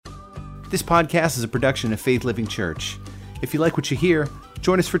This podcast is a production of Faith Living Church. If you like what you hear,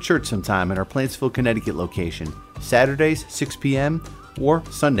 join us for church sometime at our Plantsville, Connecticut location, Saturdays, 6 p.m., or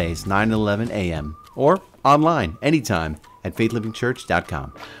Sundays, 9 and 11 a.m., or online anytime at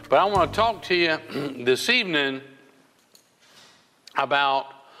faithlivingchurch.com. But I want to talk to you this evening about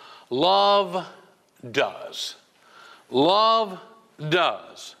love does. Love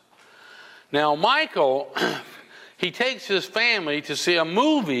does. Now, Michael, he takes his family to see a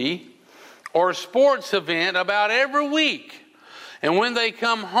movie or a sports event about every week. And when they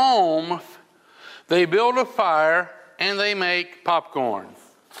come home, they build a fire and they make popcorn.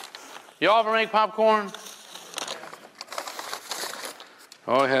 Y'all ever make popcorn?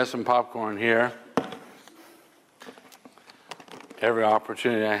 Oh, it has some popcorn here. Every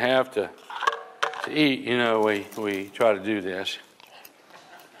opportunity I have to eat, you know, we try to do this.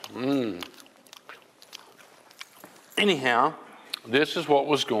 Anyhow, this is what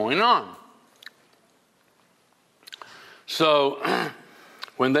was going on. So,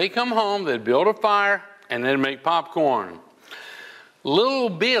 when they come home, they'd build a fire and they'd make popcorn. Little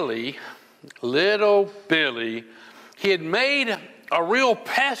Billy, he had made a real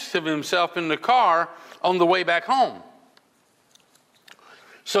pest of himself in the car on the way back home.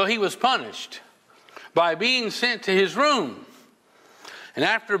 So he was punished by being sent to his room. And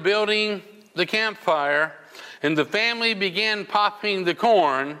after building the campfire and the family began popping the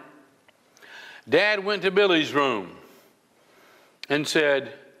corn, Dad went to Billy's room and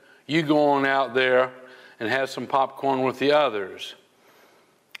said, "You go on out there and have some popcorn with the others.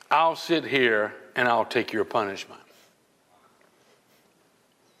 I'll sit here and I'll take your punishment."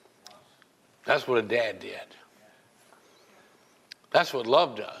 That's what a dad did. That's what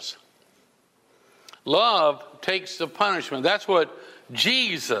love does. Love takes the punishment. That's what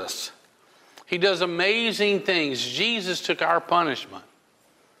Jesus, he does amazing things. Jesus took our punishment.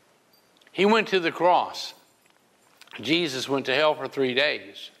 He went to the cross. Jesus went to hell for 3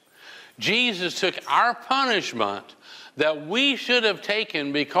 days. Jesus took our punishment that we should have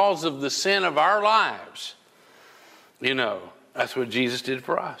taken because of the sin of our lives. You know, that's what Jesus did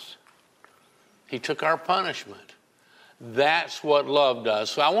for us. He took our punishment. That's what love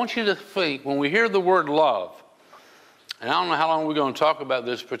does. So I want you to think, when we hear the word love, and I don't know how long we're going to talk about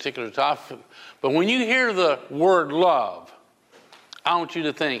this particular topic, but when you hear the word love, I want you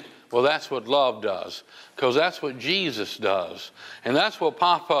to think, well, that's what love does, because that's what Jesus does, and that's what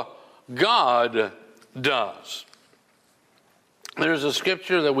Papa God does. There's a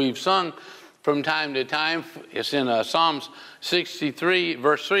scripture that we've sung from time to time. It's in Psalms 63,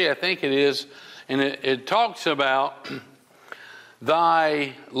 verse 3, I think it is, and it talks about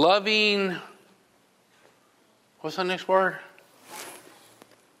thy loving, what's the next word?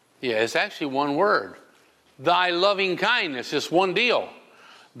 Yeah, it's actually one word. Thy loving kindness. It's one deal.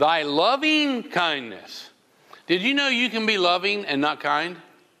 Thy loving kindness. Did you know you can be loving and not kind?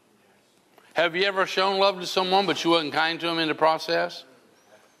 Have you ever shown love to someone but you wasn't kind to them in the process?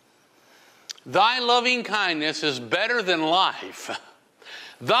 Thy loving kindness is better than life.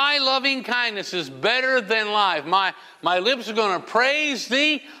 Thy loving kindness is better than life. My lips are going to praise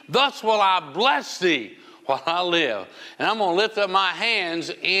thee. Thus will I bless thee while I live. And I'm going to lift up my hands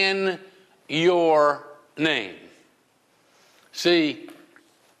in your name. See,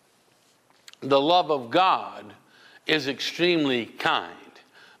 the love of God is extremely kind.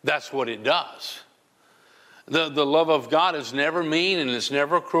 That's what it does. The love of God is never mean and it's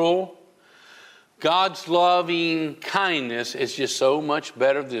never cruel. God's loving kindness is just so much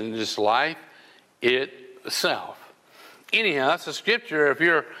better than this life itself. Anyhow, that's a scripture. If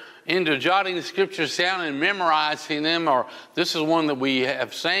you're into jotting the scriptures down and memorizing them, or this is one that we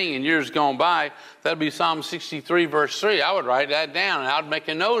have sang in years gone by, that'd be Psalm 63, verse 3. I would write that down and I'd make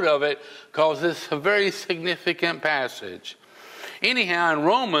a note of it because it's a very significant passage. Anyhow, in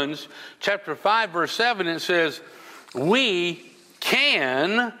Romans chapter 5, verse 7, it says, we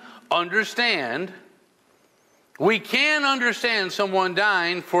can understand someone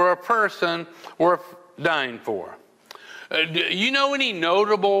dying for a person worth dying for. You know any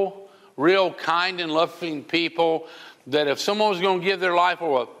notable, real kind and loving people that if someone was going to give their life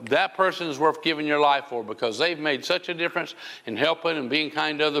for, well, that person is worth giving your life for because they've made such a difference in helping and being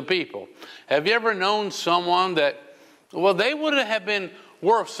kind to other people? Have you ever known someone that, well, they would have been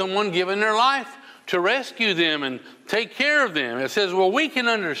worth someone giving their life to rescue them and take care of them? It says, well, we can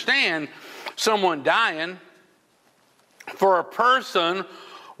understand someone dying for a person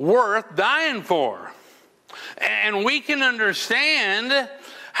worth dying for. And we can understand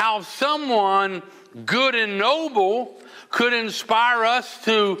how someone good and noble could inspire us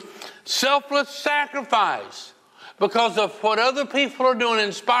to selfless sacrifice, because of what other people are doing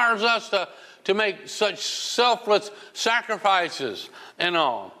inspires us to make such selfless sacrifices and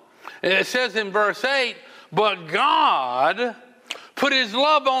all. It says in verse 8, but God put his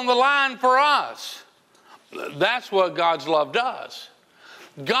love on the line for us. That's what God's love does.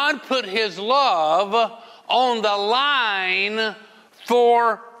 God put his love on the line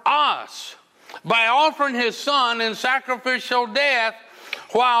for us by offering his son in sacrificial death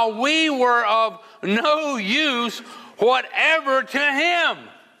while we were of no use whatever to him.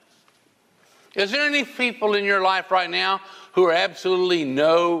 Is there any people in your life right now who are absolutely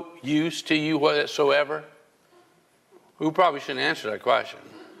no use to you whatsoever? We probably shouldn't answer that question.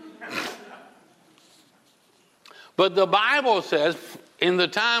 But the Bible says, in the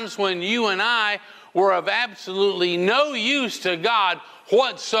times when you and I were of absolutely no use to God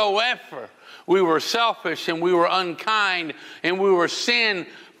whatsoever, we were selfish and we were unkind and we were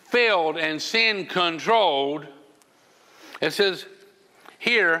sin-filled and sin-controlled. It says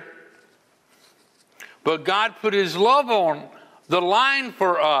here, but God put his love on the line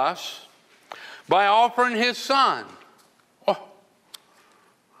for us by offering his son. Oh.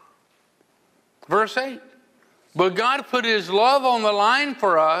 Verse 8. But God put his love on the line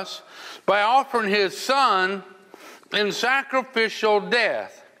for us by offering his son in sacrificial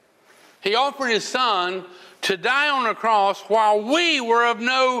death. He offered his son to die on the cross while we were of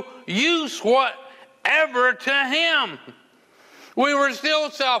no use whatever to him. We were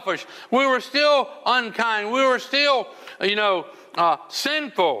still selfish. We were still unkind. We were still,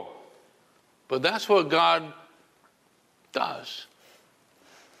 sinful. But that's what God does.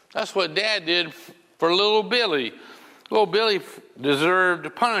 That's what Dad did for little Billy. Little Billy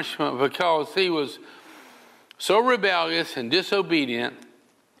deserved punishment because he was so rebellious and disobedient.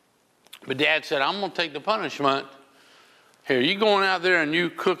 But Dad said, I'm going to take the punishment. Here, you going out there and you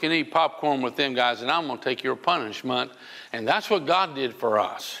cook and eat popcorn with them guys, and I'm going to take your punishment. And that's what God did for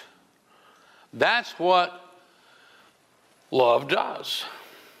us. That's what love does.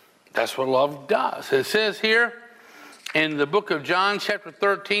 That's what love does. It says here in the book of John, chapter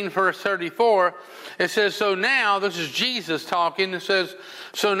 13, verse 34, it says, so now, this is Jesus talking, it says,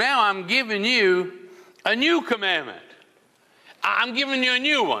 so now I'm giving you a new commandment. I'm giving you a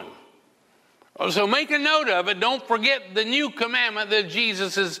new one. So make a note of it. Don't forget the new commandment that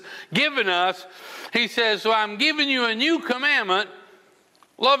Jesus has given us. He says, so I'm giving you a new commandment.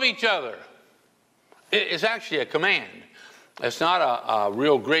 Love each other. It's actually a command. It's not a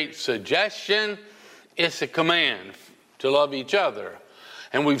real great suggestion. It's a command to love each other.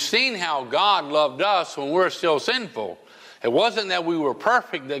 And we've seen how God loved us when we're still sinful. It wasn't that we were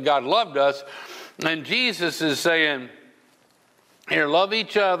perfect that God loved us. And Jesus is saying, here, love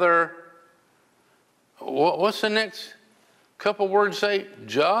each other. What's the next couple words say?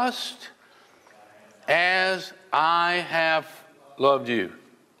 Just as I have loved you.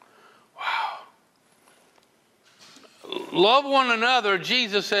 Wow. Love one another,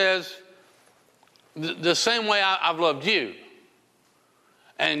 Jesus says, the same way I've loved you.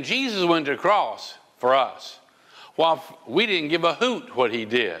 And Jesus went to the cross for us. While we didn't give a hoot what he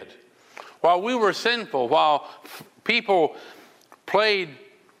did. While we were sinful, while people played,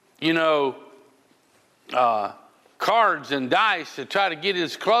 cards and dice to try to get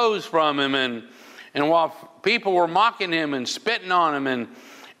his clothes from him, and while people were mocking him and spitting on him,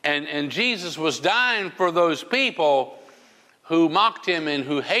 and Jesus was dying for those people who mocked him and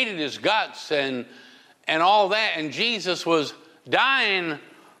who hated his guts and all that, and Jesus was dying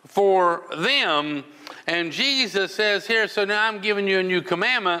for them. And Jesus says here, so now I'm giving you a new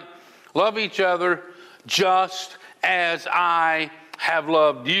commandment. Love each other just as I have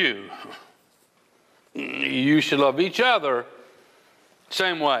loved you. You should love each other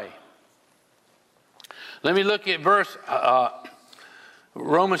same way. Let me look at verse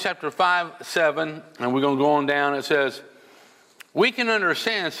Romans chapter 5:7, and we're going to go on down. It says, we can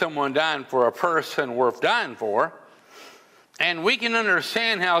understand someone dying for a person worth dying for, and we can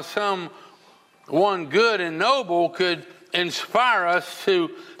understand how someone good and noble could inspire us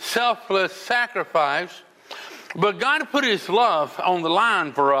to selfless sacrifice. But God put his love on the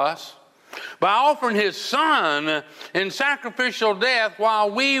line for us by offering his son in sacrificial death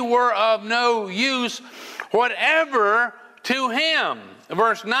while we were of no use whatever to him.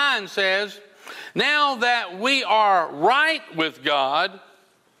 Verse 9 says, now that we are right with God,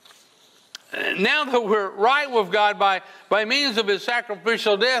 now that we're right with God by means of his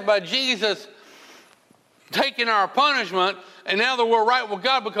sacrificial death, by Jesus taking our punishment, and now that we're right with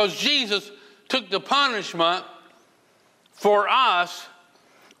God because Jesus took the punishment for us,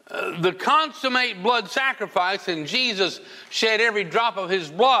 the consummate blood sacrifice, and Jesus shed every drop of his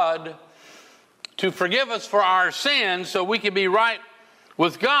blood to forgive us for our sins so we can be right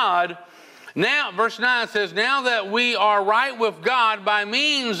with God. Now, verse 9 says, now that we are right with God by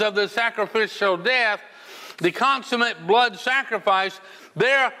means of the sacrificial death, the consummate blood sacrifice,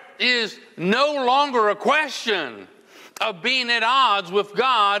 there is no longer a question of being at odds with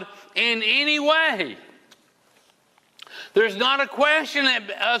God in any way. There's not a question of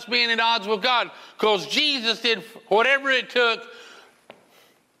us being at odds with God, because Jesus did whatever it took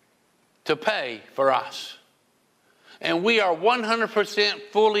to pay for us. And we are 100%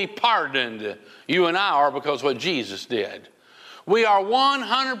 fully pardoned. You and I are, because of what Jesus did. We are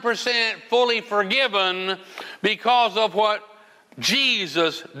 100% fully forgiven because of what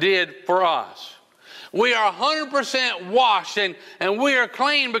Jesus did for us. We are 100% washed and we are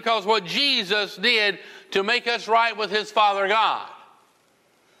clean because of what Jesus did to make us right with his Father God.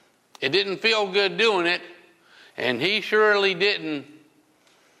 It didn't feel good doing it, and he surely didn't,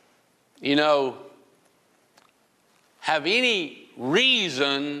 have any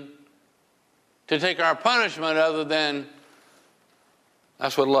reason to take our punishment other than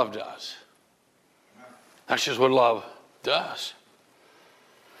that's what love does. That's just what love does.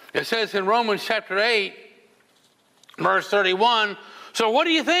 It says in Romans chapter 8, verse 31, so what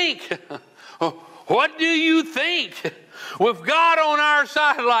do you think? What do you think? With God on our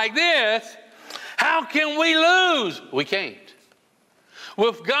side like this, how can we lose? We can't.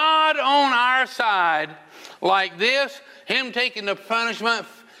 With God on our side like this, him taking the punishment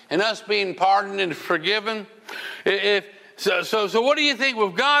and us being pardoned and forgiven. So what do you think?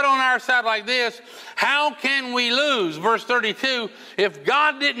 With God on our side like this, how can we lose? Verse 32, if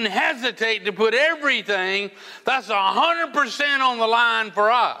God didn't hesitate to put everything, that's 100% on the line for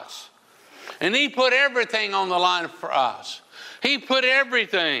us. And he put everything on the line for us. He put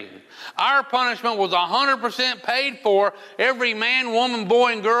everything. Our punishment was 100% paid for, every man, woman,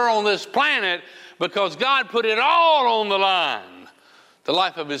 boy, and girl on this planet, because God put it all on the line. The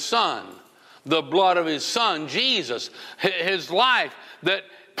life of his Son, the blood of his Son, Jesus, his life that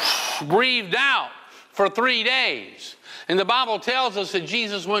breathed out for 3 days. And the Bible tells us that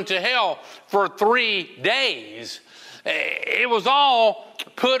Jesus went to hell for 3 days. It was all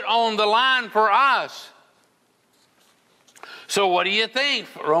put on the line for us. So what do you think?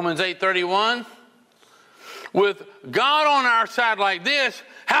 Romans 8:31. With God on our side like this,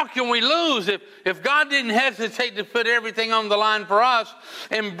 how can we lose? If God didn't hesitate to put everything on the line for us,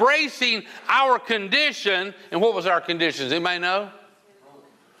 embracing our condition. And what was our condition? Does anybody know?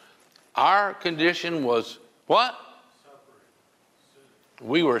 Our condition was what?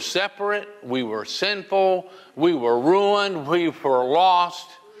 We were separate. We were sinful. We were ruined. We were lost.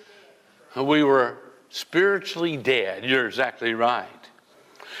 We were spiritually dead. You're exactly right.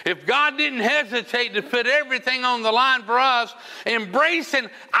 If God didn't hesitate to put everything on the line for us, embracing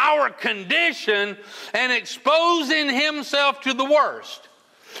our condition and exposing himself to the worst.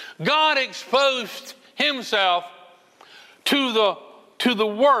 God exposed himself to the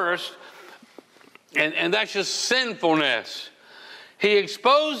worst, and that's just sinfulness. He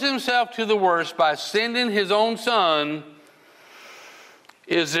exposed himself to the worst by sending his own Son.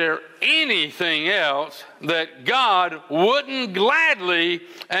 Is there anything else that God wouldn't gladly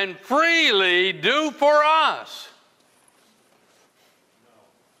and freely do for us?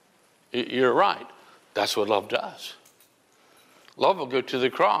 You're right. That's what love does. Love will go to the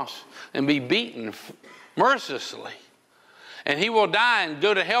cross and be beaten mercilessly. And he will die and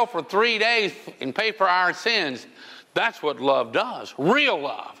go to hell for 3 days and pay for our sins. That's what love does. Real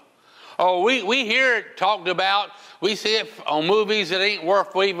love. Oh, we hear it talked about. We see it on movies that ain't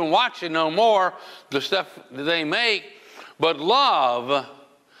worth even watching no more, the stuff that they make. But love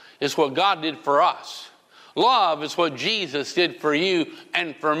is what God did for us. Love is what Jesus did for you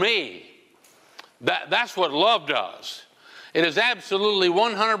and for me. That's what love does. It is absolutely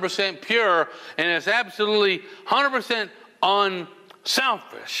 100% pure, and it's absolutely 100%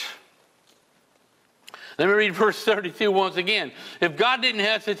 unselfish. Let me read verse 32 once again. If God didn't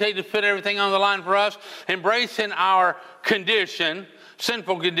hesitate to put everything on the line for us, embracing our condition,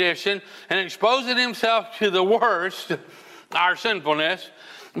 sinful condition, and exposing himself to the worst, our sinfulness,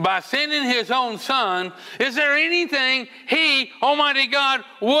 by sending his own Son, is there anything he, Almighty God,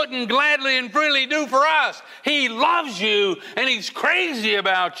 wouldn't gladly and freely do for us? He loves you and he's crazy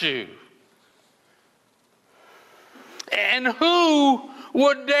about you. And who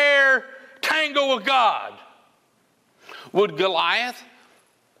would dare tangle with God? Would Goliath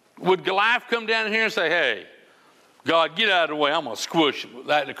come down here and say, hey, God, get out of the way. I'm going to squish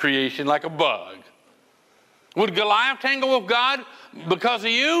that creation like a bug. Would Goliath tangle with God because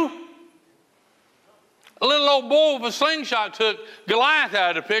of you? A little old bull with a slingshot took Goliath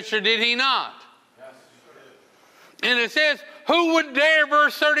out of the picture, did he not? And it says, who would dare,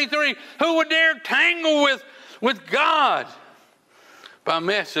 verse 33, who would dare tangle with God by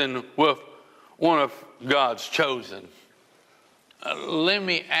messing with one of God's chosen? Let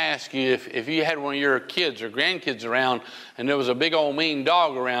me ask you, if you had one of your kids or grandkids around and there was a big old mean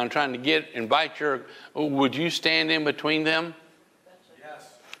dog around trying to bite would you stand in between them?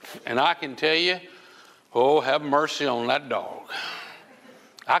 Yes. And I can tell you, oh, have mercy on that dog.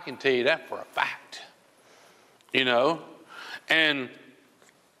 I can tell you that for a fact. You know? And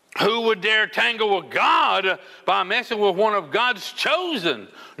who would dare tangle with God by messing with one of God's chosen?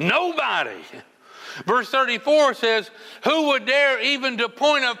 Nobody. Verse 34 says, who would dare even to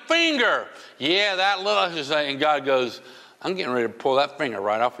point a finger? Yeah, that little, and God goes, I'm getting ready to pull that finger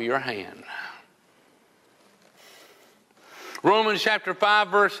right off of your hand. Romans chapter 5,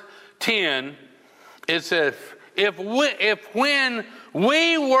 verse 10, it says, if when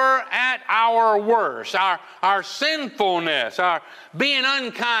we were at our worst, our sinfulness, our being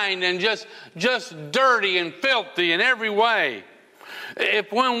unkind and just dirty and filthy in every way,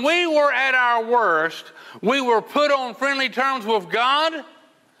 if when we were at our worst, we were put on friendly terms with God,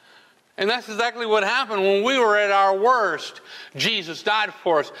 and that's exactly what happened. When we were at our worst, Jesus died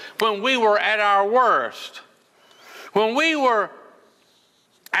for us. When we were at our worst, when we were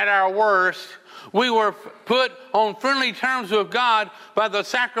at our worst, we were put on friendly terms with God by the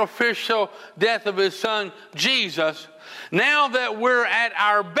sacrificial death of His Son, Jesus. Now that we're at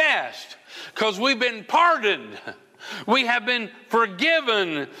our best, because we've been pardoned, we have been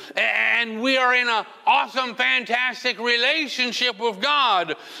forgiven, and we are in an awesome, fantastic relationship with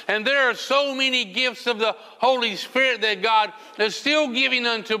God. And there are so many gifts of the Holy Spirit that God is still giving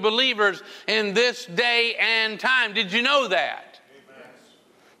unto believers in this day and time. Did you know that? Amen.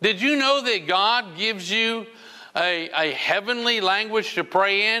 Did you know that God gives you a heavenly language to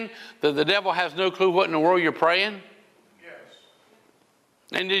pray in, that the devil has no clue what in the world you're praying? Yes.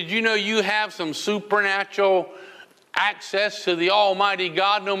 And did you know you have some supernatural access to the Almighty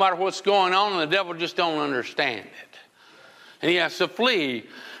God no matter what's going on, and the devil just don't understand it? And he has to flee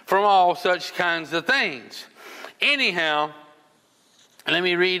from all such kinds of things. Anyhow, let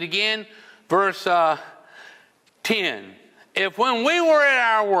me read again, verse 10. If when we were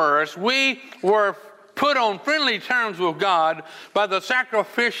at our worst, we were put on friendly terms with God by the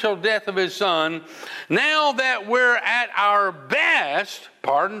sacrificial death of His Son, now that we're at our best,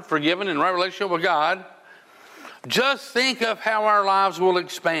 pardoned, forgiven, in right relationship with God, just think of how our lives will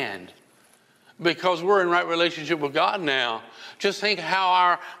expand. Because we're in right relationship with God now. Just think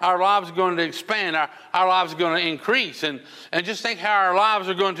how our lives are going to expand. Our lives are going to increase. And just think how our lives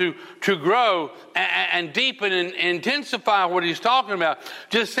are going to grow and deepen and intensify what He's talking about.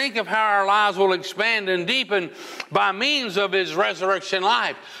 Just think of how our lives will expand and deepen by means of His resurrection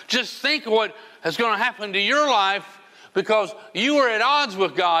life. Just think of what is going to happen to your life because you were at odds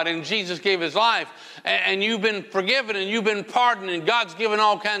with God and Jesus gave His life. And you've been forgiven and you've been pardoned and God's given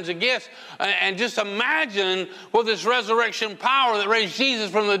all kinds of gifts. And just imagine what this resurrection power that raised Jesus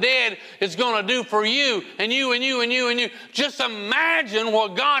from the dead is going to do for you and you and you and you and you. Just imagine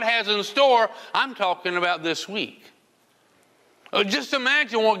what God has in store. I'm talking about this week. Just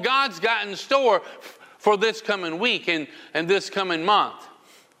imagine what God's got in store for this coming week and this coming month.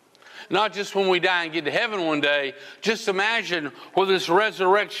 Not just when we die and get to heaven one day. Just imagine what this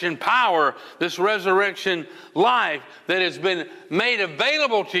resurrection power, this resurrection life that has been made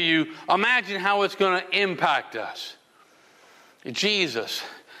available to you, imagine how it's going to impact us. Jesus,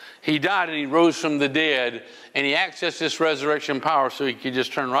 He died and He rose from the dead, and He accessed this resurrection power so He could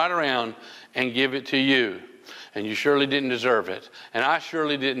just turn right around and give it to you. And you surely didn't deserve it. And I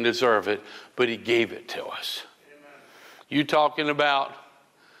surely didn't deserve it, but He gave it to us. Amen. You talking about,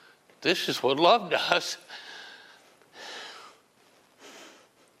 this is what love does.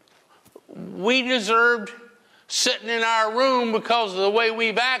 We deserved sitting in our room because of the way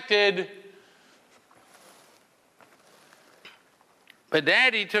we've acted. But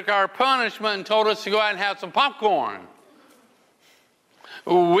Daddy took our punishment and told us to go out and have some popcorn.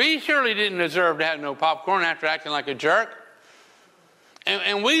 We surely didn't deserve to have no popcorn after acting like a jerk.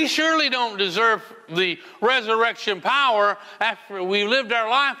 And we surely don't deserve the resurrection power after we lived our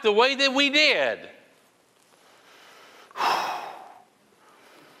life the way that we did.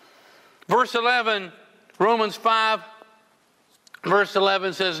 Verse 11, Romans 5, verse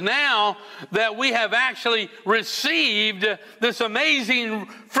 11 says, now that we have actually received this amazing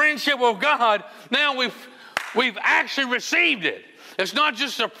friendship with God, now we've actually received it. It's not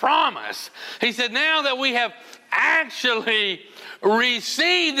just a promise. He said, now that we have actually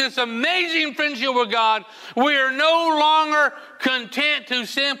received this amazing friendship with God, we are no longer content to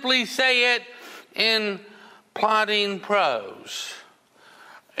simply say it in plotting prose.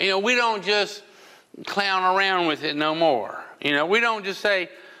 We don't just clown around with it no more. We don't just say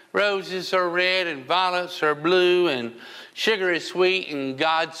roses are red and violets are blue and sugar is sweet and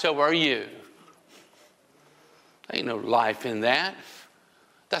God, so are you. Ain't no life in that.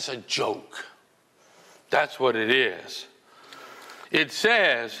 That's a joke. That's what it is. It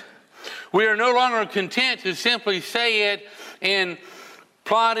says, we are no longer content to simply say it in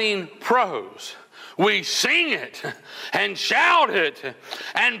plotting prose. We sing it and shout it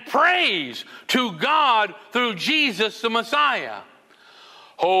and praise to God through Jesus the Messiah.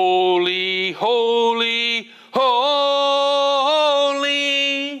 Holy, holy, holy,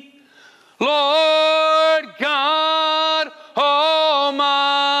 Lord God Almighty.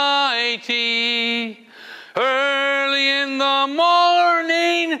 Early in the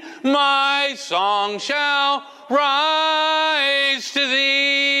morning my song shall rise to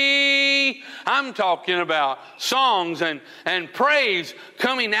Thee. I'm talking about songs and praise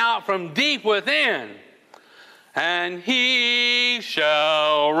coming out from deep within. And He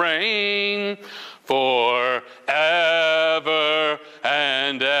shall reign forever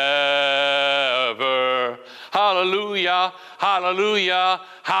and ever. Hallelujah, hallelujah,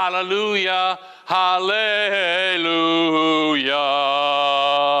 hallelujah, hallelujah.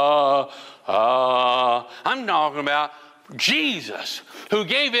 I'm talking about Jesus, who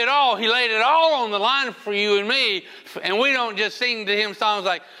gave it all. He laid it all on the line for you and me. And we don't just sing to Him songs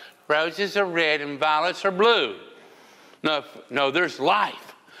like, roses are red and violets are blue. No, there's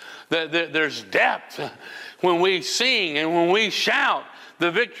life. There's depth when we sing and when we shout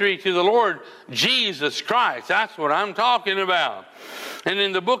the victory to the Lord Jesus Christ. That's what I'm talking about. And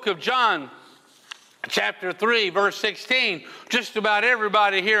in the book of John, chapter 3, verse 16, just about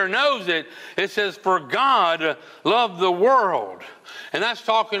everybody here knows it. It says, for God loved the world. And that's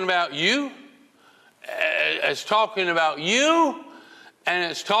talking about you. It's talking about you.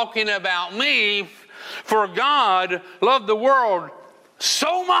 And it's talking about me. For God loved the world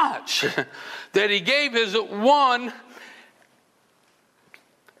so much that He gave His one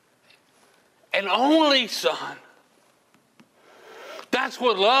and only Son. That's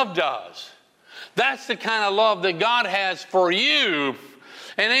what love does. That's the kind of love that God has for you.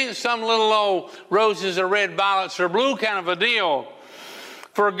 And ain't some little old roses are red, violets are blue kind of a deal.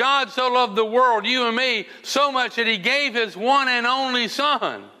 For God so loved the world, you and me, so much that He gave His one and only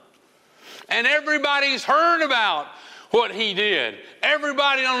Son. And everybody's heard about what He did.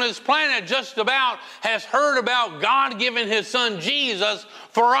 Everybody on this planet just about has heard about God giving His Son Jesus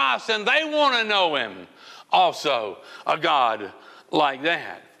for us. And they want to know Him also, a God like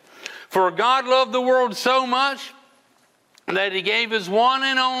that. For God loved the world so much that He gave His one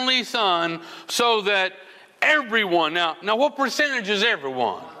and only Son so that everyone, now what percentage is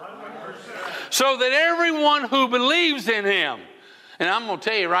everyone? 100%. So that everyone who believes in Him, and I'm going to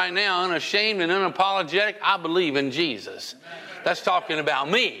tell you right now, unashamed and unapologetic, I believe in Jesus. That's talking about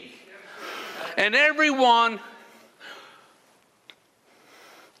me. And everyone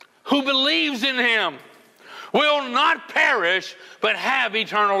who believes in Him will not perish but have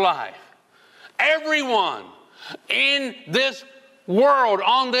eternal life. Everyone in this world,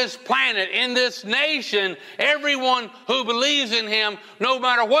 on this planet, in this nation, everyone who believes in Him, no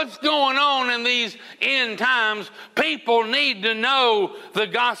matter what's going on in these end times, people need to know the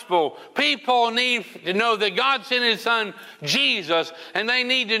gospel. People need to know that God sent His Son Jesus, and they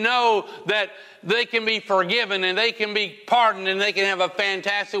need to know that they can be forgiven and they can be pardoned and they can have a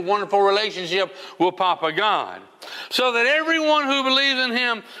fantastic, wonderful relationship with Papa God. So that everyone who believes in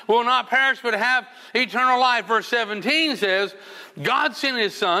Him will not perish but have eternal life. Verse 17 says, God sent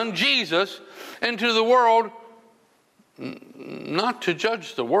His Son, Jesus, into the world not to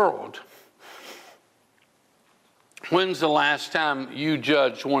judge the world. When's the last time you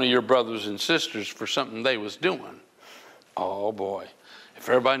judged one of your brothers and sisters for something they was doing? Oh boy. If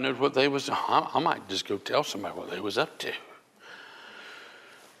everybody knows what they was doing, I might just go tell somebody what they was up to. It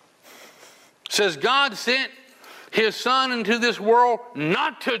says God sent His Son into this world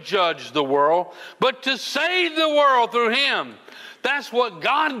not to judge the world, but to save the world through Him. That's what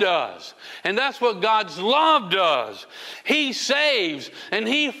God does. And that's what God's love does. He saves and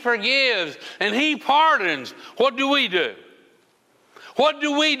He forgives and He pardons. What do we do? What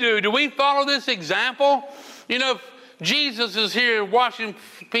do we do? Do we follow this example? You know, Jesus is here washing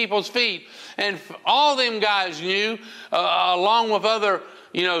people's feet. And all them guys knew, along with other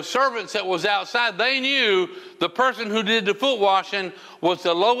servants that was outside, they knew the person who did the foot washing was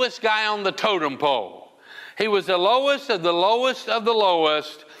the lowest guy on the totem pole. He was the lowest of the lowest of the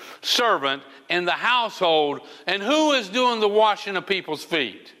lowest servant in the household. And who is doing the washing of people's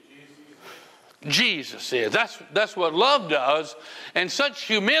feet? Jesus is. That's what love does. And such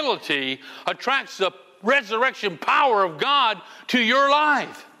humility attracts the resurrection power of God to your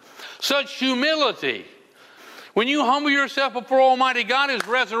life. Such humility. When you humble yourself before Almighty God, His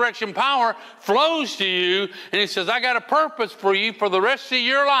resurrection power flows to you, and He says, I got a purpose for you for the rest of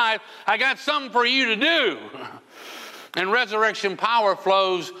your life. I got something for you to do. And resurrection power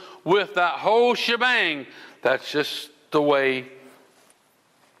flows with that whole shebang. That's just the way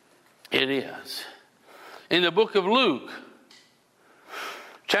it is. In the book of Luke,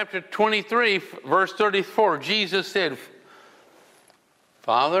 chapter 23, verse 34, Jesus said,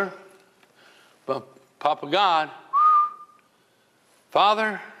 Father, Papa God,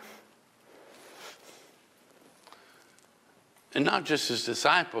 Father, and not just His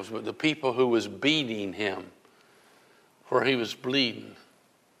disciples, but the people who was beating Him, where He was bleeding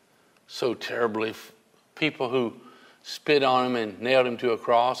so terribly, people who spit on Him and nailed Him to a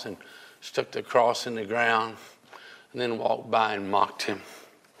cross and stuck the cross in the ground and then walked by and mocked Him.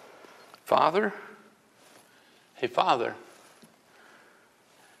 Father, hey Father,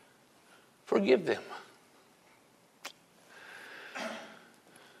 forgive them.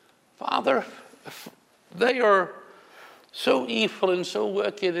 Father, they are so evil and so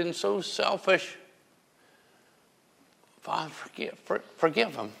wicked and so selfish. Father,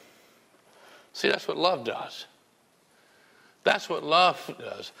 forgive them. See, that's what love does. That's what love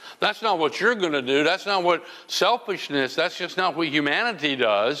does. That's not what you're going to do. That's not what selfishness, that's just not what humanity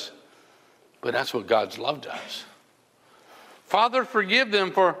does. But that's what God's love does. Father, forgive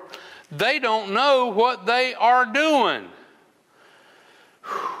them, for they don't know what they are doing.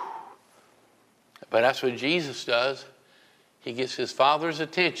 But that's what Jesus does. He gets His Father's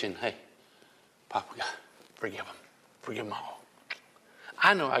attention. Hey, Papa God, forgive them. Forgive them all.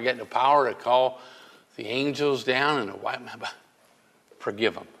 I know I got the power to call the angels down and to wipe my butt.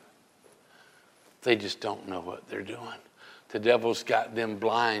 Forgive them. They just don't know what they're doing. The devil's got them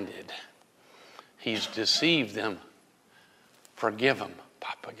blinded. He's deceived them. Forgive them,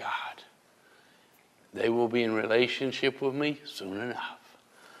 Papa God. They will be in relationship with me soon enough.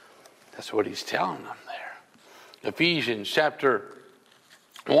 That's what He's telling them there. Ephesians chapter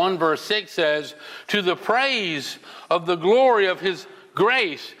 1 verse 6 says, to the praise of the glory of His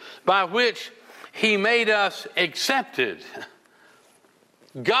grace by which He made us accepted.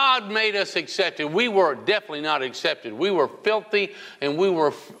 God made us accepted. We were definitely not accepted. We were filthy and we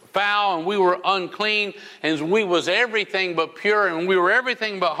were foul and we were unclean and we was everything but pure and we were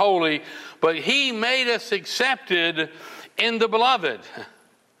everything but holy. But He made us accepted in the beloved.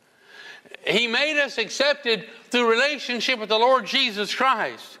 He made us accepted through relationship with the Lord Jesus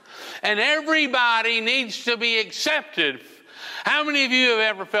Christ. And everybody needs to be accepted. How many of you have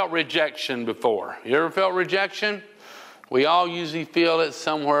ever felt rejection before? You ever felt rejection? We all usually feel it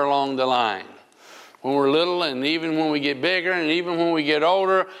somewhere along the line. When we're little and even when we get bigger and even when we get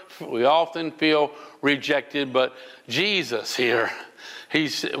older, we often feel rejected. But Jesus here,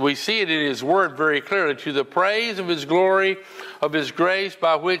 we see it in His Word very clearly. To the praise of His glory, of His grace,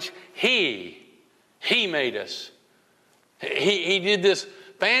 by which He made us. He did this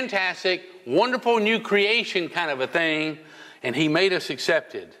fantastic, wonderful new creation kind of a thing, and He made us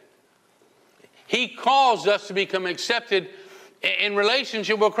accepted. He caused us to become accepted in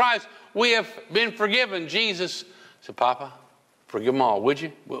relationship with Christ. We have been forgiven. Jesus said, Papa, forgive them all, would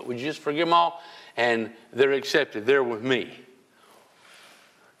you? Would you just forgive them all? And they're accepted. They're with me.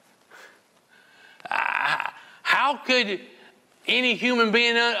 How could any human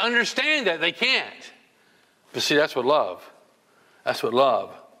being understand that? They can't. But see, that's what love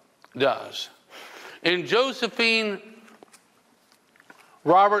does. In Josephine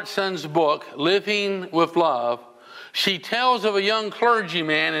Robertson's book, Living with Love, she tells of a young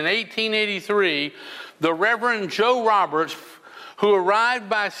clergyman in 1883, the Reverend Joe Roberts, who arrived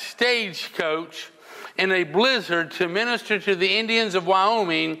by stagecoach in a blizzard to minister to the Indians of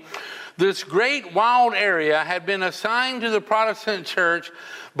Wyoming. This great wild area had been assigned to the Protestant church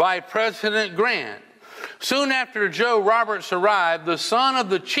by President Grant. Soon after Joe Roberts arrived, the son of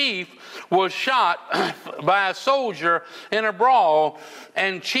the chief was shot by a soldier in a brawl,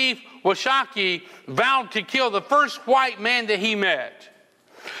 and Chief Washakie vowed to kill the first white man that he met.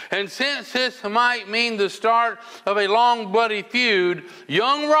 And since this might mean the start of a long bloody feud,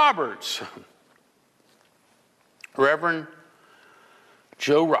 young Roberts, Reverend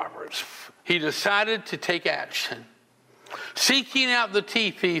Joe Roberts, he decided to take action. Seeking out the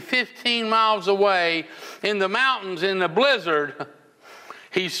teepee 15 miles away in the mountains in the blizzard,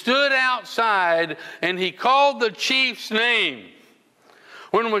 he stood outside and he called the chief's name.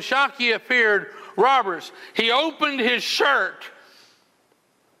 When Washakie appeared, Roberts, he opened his shirt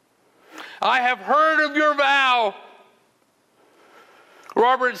I have heard of your vow.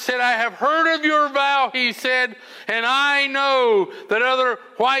 Robert said, I have heard of your vow, he said, and I know that other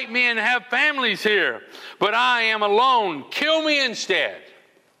white men have families here, but I am alone. Kill me instead.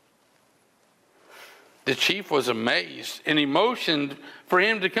 The chief was amazed, and he motioned for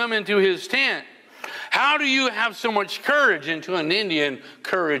him to come into his tent. How do you have so much courage? And to an Indian,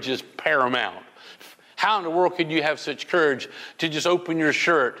 courage is paramount. How in the world could you have such courage to just open your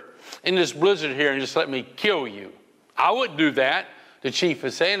shirt in this blizzard here and just let me kill you? I wouldn't do that. The chief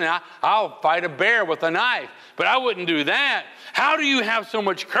is saying, I'll fight a bear with a knife, but I wouldn't do that. How do you have so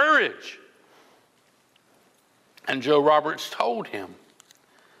much courage? And Joe Roberts told him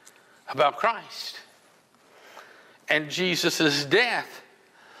about Christ and Jesus' death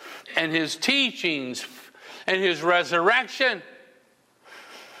and his teachings and his resurrection.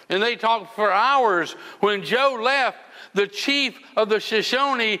 And they talked for hours. When Joe left, the chief of the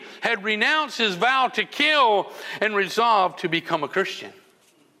Shoshone had renounced his vow to kill and resolved to become a Christian.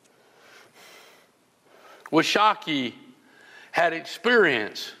 Washakie had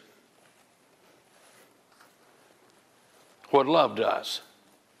experienced what love does.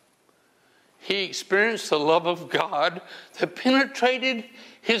 He experienced the love of God that penetrated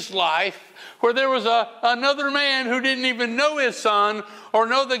his life, where there was another man who didn't even know his son or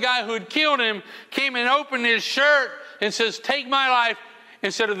know the guy who had killed him, came and opened his shirt and says, take my life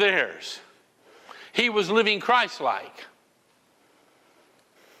instead of theirs. He was living Christ-like.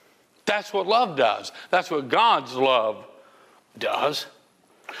 That's what love does. That's what God's love does.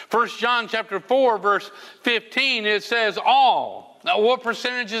 1 John chapter 4, verse 15, it says all. Now, what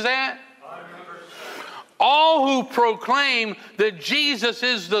percentage is that? 100%. All who proclaim that Jesus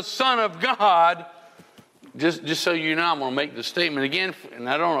is the Son of God, just so you know, I'm going to make the statement again, and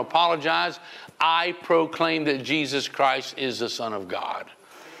I don't apologize. I proclaim that Jesus Christ is the Son of God.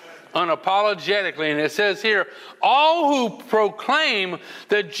 Unapologetically. And it says here, all who proclaim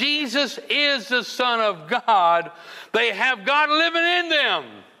that Jesus is the Son of God, they have God living in them.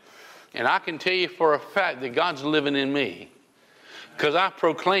 And I can tell you for a fact that God's living in me, because I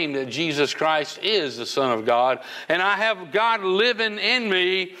proclaim that Jesus Christ is the Son of God, and I have God living in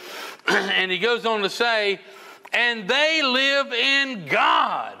me. And he goes on to say, and they live in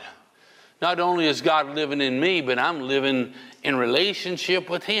God. Not only is God living in me, but I'm living in relationship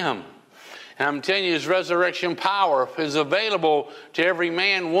with him. And I'm telling you, his resurrection power is available to every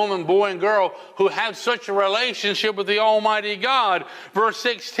man, woman, boy, and girl who has such a relationship with the Almighty God. Verse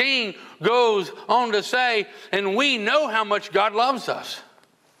 16 goes on to say, and we know how much God loves us.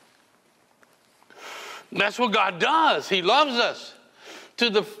 That's what God does. He loves us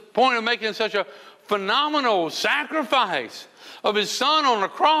to the point of making such a phenomenal sacrifice of his Son on the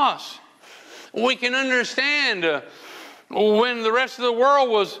cross. We can understand when the rest of the world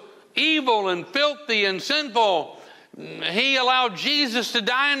was evil and filthy and sinful, he allowed Jesus to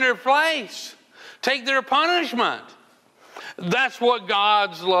die in their place, take their punishment. That's what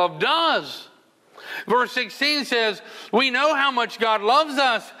God's love does. Verse 16 says, we know how much God loves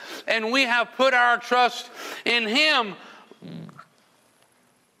us, and we have put our trust in him.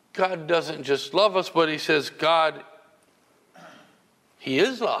 God doesn't just love us, but he says, God, he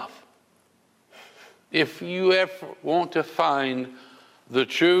is love. If you ever want to find the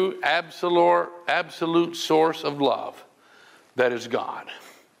true, absolute source of love, that is God.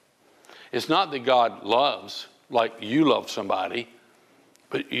 It's not that God loves like you love somebody,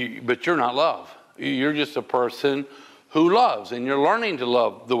 but you're not love. You're just a person who loves, and you're learning to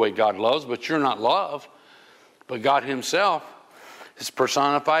love the way God loves, but you're not love. But God himself is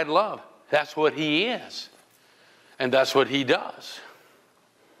personified love. That's what he is, and that's what he does.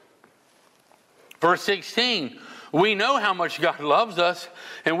 Verse 16, we know how much God loves us,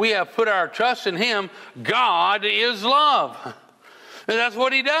 and we have put our trust in him. God is love. And that's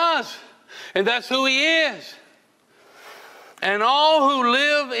what he does. And that's who he is. And all who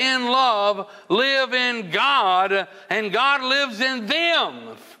live in love live in God, and God lives in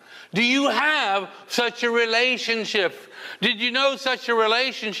them. Do you have such a relationship? Did you know such a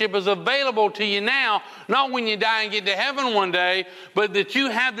relationship is available to you now? Not when you die and get to heaven one day, but that you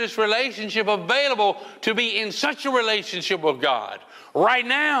have this relationship available to be in such a relationship with God right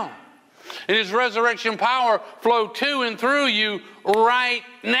now. And his resurrection power flow to and through you right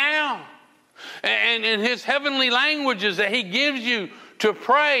now. And in his heavenly languages that he gives you to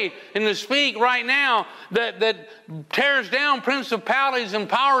pray and to speak right now, that tears down principalities and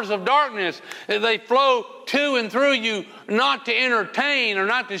powers of darkness. They flow to and through you, not to entertain or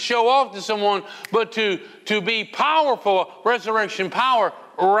not to show off to someone, but to be powerful resurrection power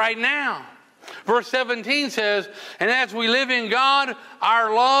right now. Verse 17 says, and as we live in God,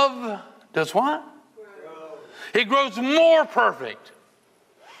 our love does what? It grows more perfect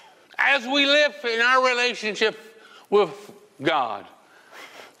as we live in our relationship with God.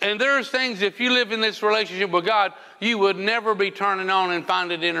 And there's things, if you live in this relationship with God, you would never be turning on and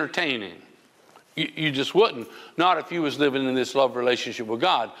find it entertaining. You just wouldn't. Not if you was living in this love relationship with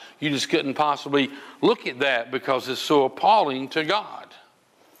God. You just couldn't possibly look at that because it's so appalling to God.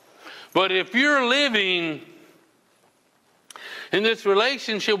 But if you're living in this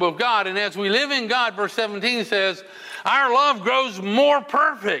relationship with God, and as we live in God, verse 17 says, our love grows more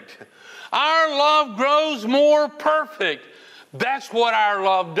perfect. Our love grows more perfect. That's what our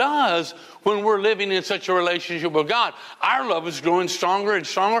love does when we're living in such a relationship with God. Our love is growing stronger and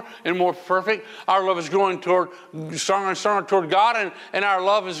stronger and more perfect. Our love is growing stronger and stronger toward God, and our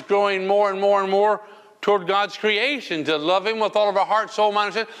love is growing more and more and more toward God's creation, to love Him with all of our heart, soul, mind,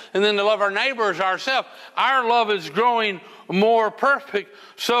 and strength, and then to love our neighbor as ourselves. Our love is growing more perfect,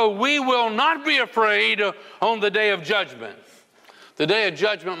 so we will not be afraid on the day of judgment. The day of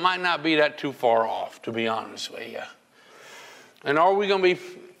judgment might not be that too far off, to be honest with you. And are we going to be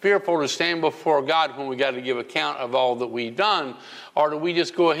fearful to stand before God when we got to give account of all that we've done? Or do we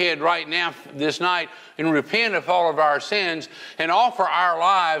just go ahead right now, this night, and repent of all of our sins and offer our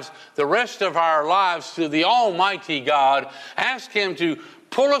lives, the rest of our lives, to the Almighty God? Ask Him to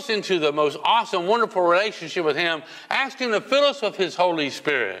pull us into the most awesome, wonderful relationship with Him. Ask Him to fill us with His Holy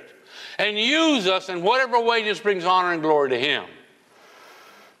Spirit and use us in whatever way just brings honor and glory to Him.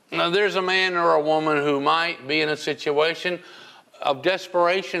 Now, there's a man or a woman who might be in a situation of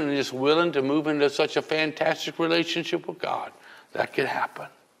desperation and just willing to move into such a fantastic relationship with God. That could happen.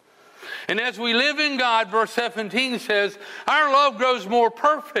 And as we live in God, verse 17 says, our love grows more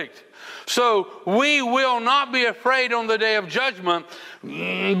perfect. So we will not be afraid on the day of judgment,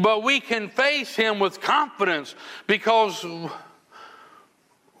 but we can face Him with confidence because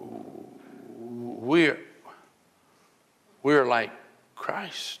we're like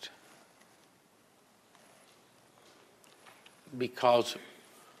Christ. Because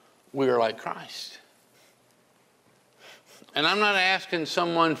we are like Christ. And I'm not asking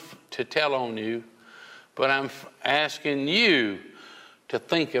someone to tell on you, but I'm asking you to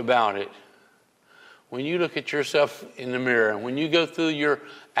think about it. When you look at yourself in the mirror, when you go through your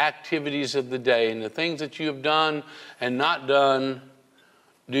activities of the day and the things that you have done and not done,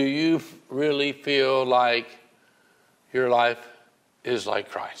 do you really feel like your life is like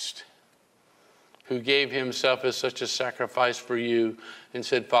Christ, who gave Himself as such a sacrifice for you and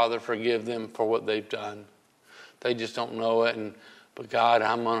said, Father, forgive them for what they've done. They just don't know it. But God,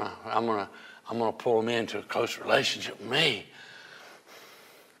 I'm gonna pull them into a close relationship with me.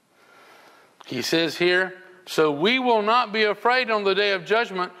 He says here, so we will not be afraid on the day of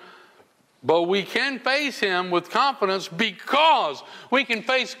judgment, but we can face Him with confidence because we can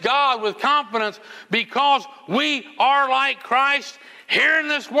face God with confidence because we are like Christ here in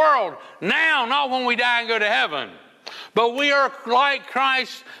this world now, not when we die and go to heaven. But we are like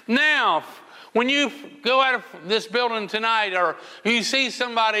Christ now. When you go out of this building tonight or you see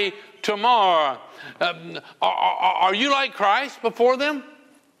somebody tomorrow, are you like Christ before them?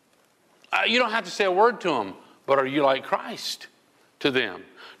 You don't have to say a word to them, but are you like Christ to them?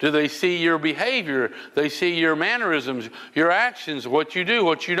 Do they see your behavior? They see your mannerisms, your actions, what you do,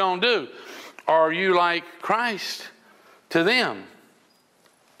 what you don't do. Are you like Christ to them?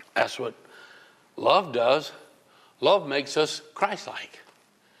 That's what love does. Love makes us Christ-like.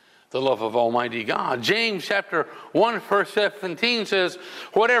 The love of Almighty God. James chapter 1 verse 17 says,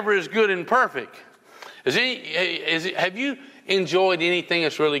 whatever is good and perfect. Have you enjoyed anything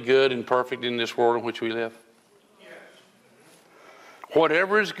that's really good and perfect in this world in which we live? Yes.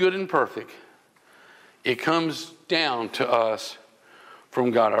 Whatever is good and perfect, it comes down to us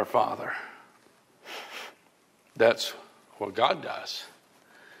from God our Father. That's what God does.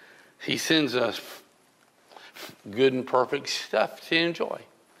 He sends us good and perfect stuff to enjoy.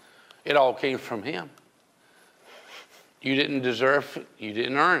 It all came from Him. You didn't deserve it. You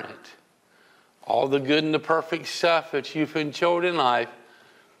didn't earn it. All the good and the perfect stuff that you've enjoyed in life,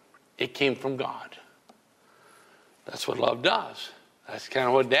 it came from God. That's what love does. That's kind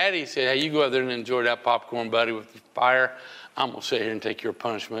of what Daddy said. Hey, you go out there and enjoy that popcorn, buddy, with the fire. I'm going to sit here and take your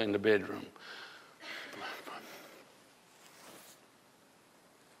punishment in the bedroom.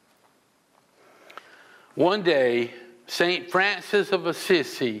 One day, St. Francis of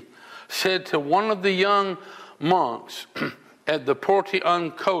Assisi said to one of the young monks at the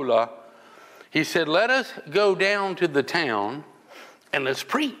Portiuncula, he said, let us go down to the town and let's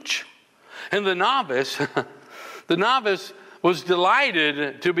preach. And the novice was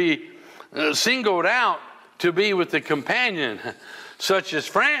delighted to be singled out to be with the companion. such as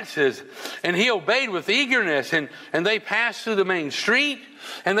Francis, and he obeyed with eagerness, and they passed through the main street,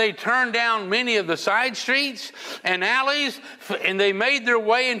 and they turned down many of the side streets and alleys, and they made their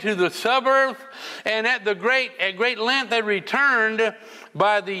way into the suburbs, and at great length they returned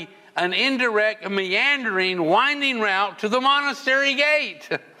by an indirect, meandering, winding route to the monastery gate.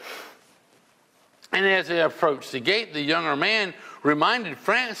 And as they approached the gate, the younger man reminded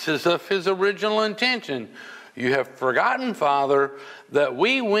Francis of his original intention. You have forgotten, Father, that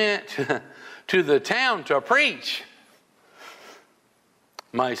we went to the town to preach.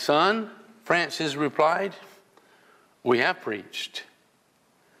 My son, Francis replied, we have preached.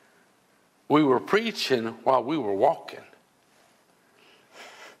 We were preaching while we were walking.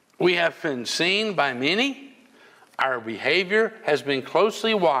 We have been seen by many. Our behavior has been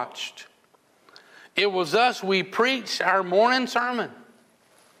closely watched. It was thus we preached our morning sermon.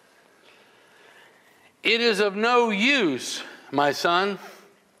 It is of no use, my son,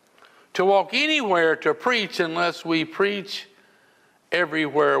 to walk anywhere to preach unless we preach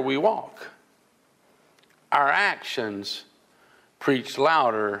everywhere we walk. Our actions preach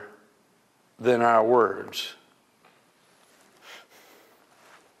louder than our words.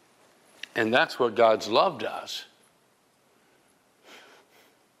 And that's what God's love does.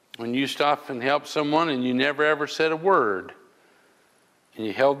 When you stop and help someone and you never ever said a word, and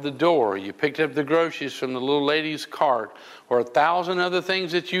you held the door, you picked up the groceries from the little lady's cart, or 1,000 other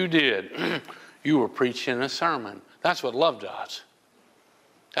things that you did, you were preaching a sermon. That's what love does.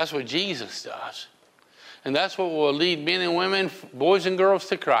 That's what Jesus does. And that's what will lead men and women, boys and girls,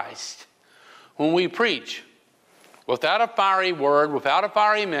 to Christ. When we preach, without a fiery word, without a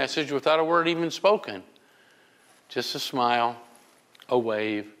fiery message, without a word even spoken, just a smile, a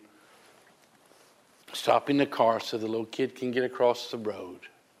wave, stopping the car so the little kid can get across the road,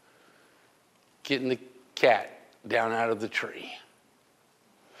 getting the cat down out of the tree.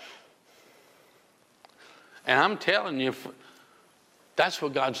 And I'm telling you, that's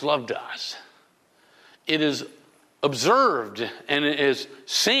what God's love does. It is observed and it is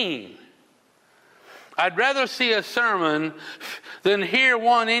seen. I'd rather see a sermon than hear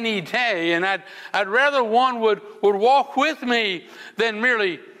one any day, and I'd rather one would walk with me than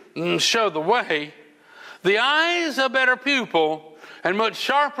merely show the way. The eye is a better pupil and much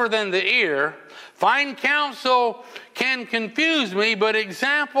sharper than the ear. Fine counsel can confuse me, but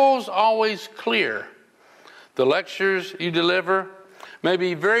examples always clear. The lectures you deliver may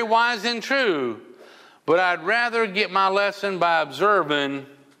be very wise and true, but I'd rather get my lesson by observing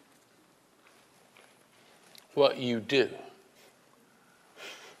what you do.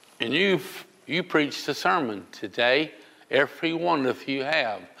 And you preached a sermon today. Every one of you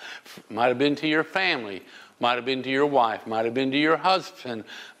have. Might have been to your family, might have been to your wife, might have been to your husband,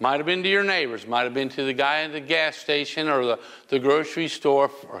 might have been to your neighbors, might have been to the guy at the gas station or the grocery store,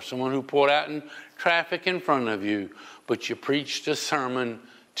 or someone who pulled out in traffic in front of you. But you preached a sermon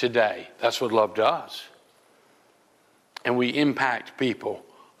today. That's what love does. And we impact people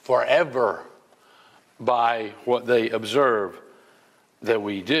forever by what they observe that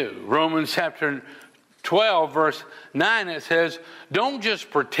we do. Romans chapter 12, verse 9, it says, don't just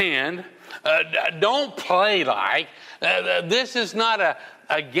pretend, don't play like. This is not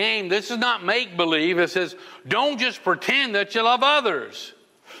a game. This is not make-believe. It says, don't just pretend that you love others.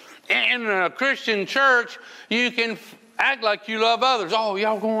 In a Christian church, you can act like you love others. Oh,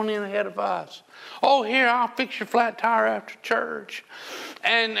 y'all going in ahead of us. Oh, here, I'll fix your flat tire after church.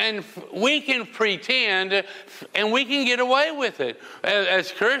 And we can pretend and we can get away with it.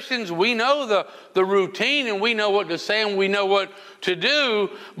 As Christians, we know the routine and we know what to say and we know what to do.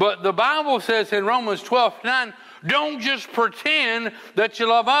 But the Bible says in Romans 12:9, don't just pretend that you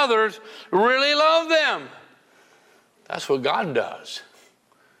love others, really love them. That's what God does.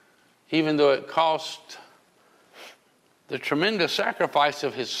 Even though it cost the tremendous sacrifice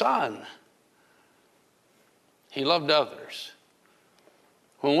of his son, he loved others.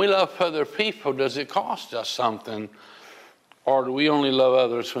 When we love other people, does it cost us something? Or do we only love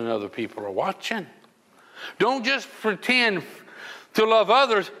others when other people are watching? Don't just pretend to love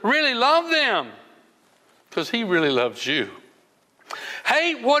others. Really love them. Because he really loves you.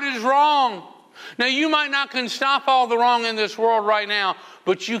 Hate what is wrong. Now, you might not can stop all the wrong in this world right now,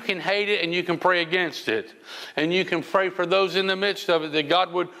 but you can hate it and you can pray against it. And you can pray for those in the midst of it that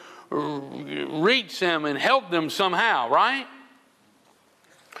God would reach them and help them somehow, right?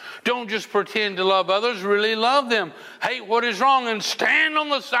 Don't just pretend to love others, really love them. Hate what is wrong and stand on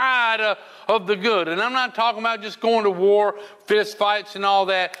the side of the good. And I'm not talking about just going to war, fist fights and all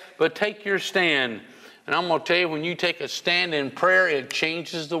that, but take your stand. And I'm going to tell you, when you take a stand in prayer, it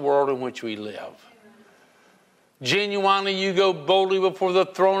changes the world in which we live. Genuinely, you go boldly before the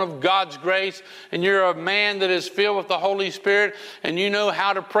throne of God's grace, and you're a man that is filled with the Holy Spirit, and you know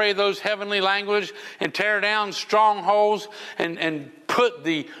how to pray those heavenly language and tear down strongholds and put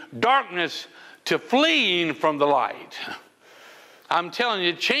the darkness to fleeing from the light. I'm telling you,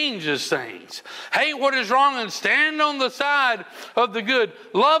 it changes things. Hate what is wrong and stand on the side of the good.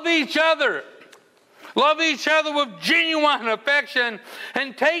 Love each other. Love each other with genuine affection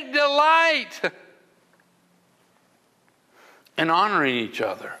and take delight in honoring each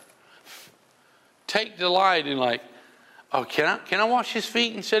other. Take delight in oh, can I wash his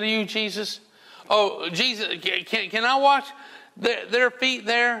feet instead of you, Jesus? Oh, Jesus, can I wash their feet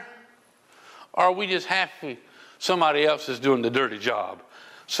there? Or are we just happy somebody else is doing the dirty job?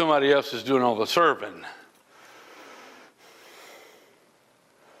 Somebody else is doing all the serving.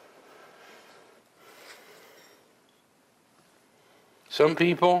 Some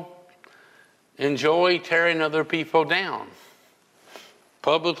people enjoy tearing other people down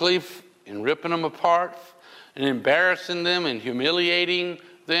publicly and ripping them apart and embarrassing them and humiliating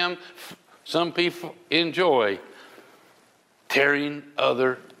them. Some people enjoy tearing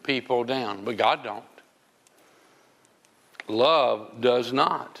other people down, but God don't. Love does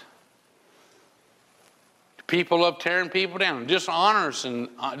not. People love tearing people down, dishonoring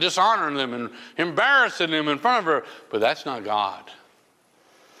them and embarrassing them in front of her, but that's not God.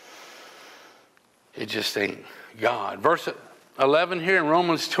 It just ain't God. Verse 11 here in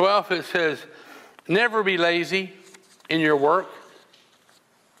Romans 12, it says, never be lazy in your work,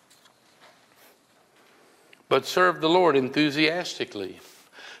 but serve the Lord enthusiastically.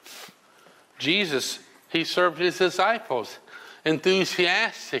 Jesus, he served his disciples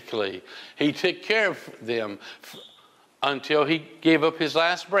enthusiastically. He took care of them until he gave up his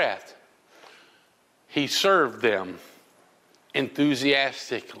last breath. He served them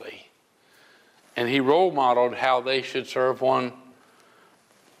enthusiastically. And he role modeled how they should serve one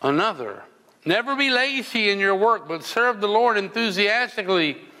another. Never be lazy in your work, but serve the Lord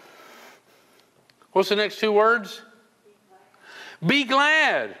enthusiastically. What's the next two words? Be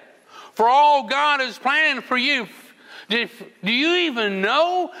glad. For all God is planning for you. Do you even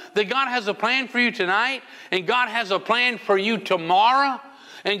know that God has a plan for you tonight? And God has a plan for you tomorrow?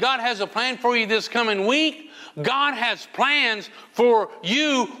 And God has a plan for you this coming week? God has plans for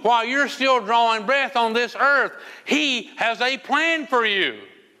you while you're still drawing breath on this earth. He has a plan for you.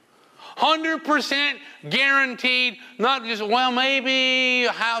 100% guaranteed, not just, well, maybe, he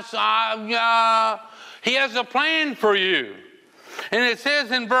has a plan for you. And it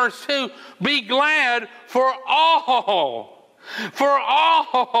says in verse 2, be glad for all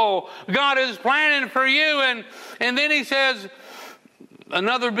God is planning for you. And then he says,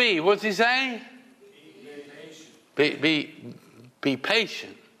 another B, what's he saying? Be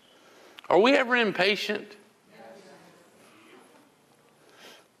patient. Are we ever impatient?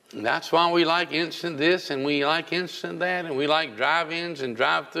 And that's why we like instant this and we like instant that and we like drive-ins and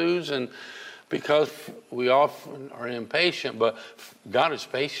drive-thrus, and because we often are impatient. But God is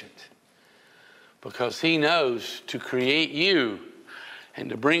patient because he knows to create you and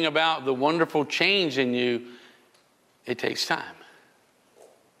to bring about the wonderful change in you, it takes time.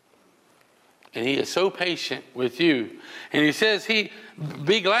 And he is so patient with you. And he says,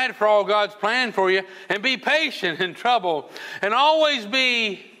 be glad for all God's plan for you, and be patient in trouble, and always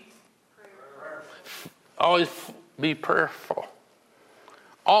be prayerful.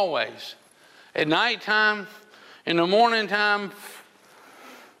 Always. At nighttime, in the morning time,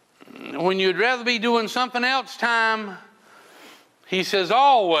 when you'd rather be doing something else time, he says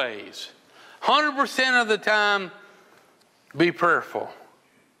always, 100% of the time, be prayerful.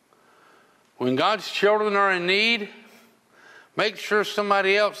 When God's children are in need, make sure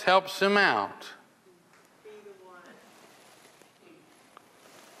somebody else helps them out.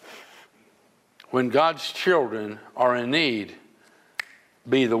 When God's children are in need,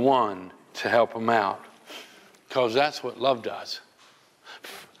 be the one to help them out. Because that's what love does.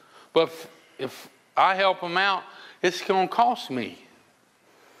 But if I help them out, it's going to cost me.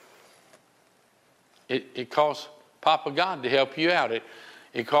 It costs Papa God to help you out.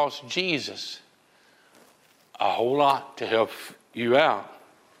 It costs Jesus a whole lot to help you out.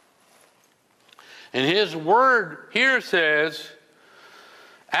 And his word here says,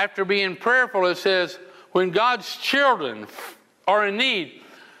 after being prayerful, it says, when God's children are in need,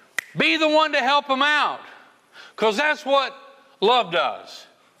 be the one to help them out. Because that's what love does.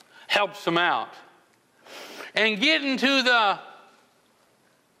 Helps them out. And getting to the...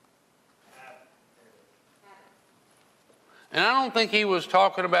 And I don't think he was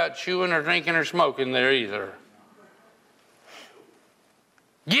talking about chewing or drinking or smoking there either.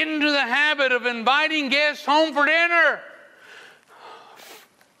 Get into the habit of inviting guests home for dinner.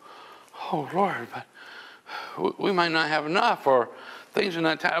 Oh, Lord, but we might not have enough, or things are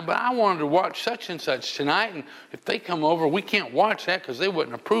not tight, but I wanted to watch such and such tonight, and if they come over, we can't watch that because they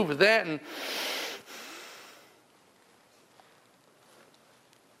wouldn't approve of that. And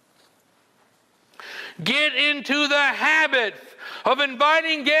get into the habit of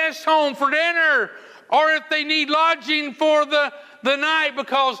inviting guests home for dinner, or if they need lodging for the night,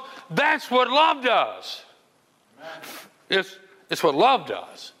 because that's what love does. It's what love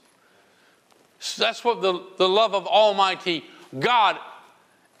does. That's what the love of Almighty God,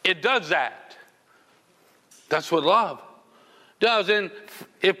 it does that. That's what love does. And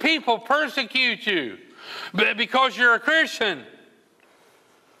if people persecute you because you're a Christian,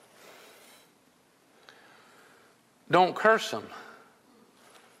 don't curse them,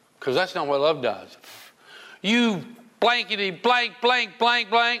 because that's not what love does. You blankety blank, blank, blank,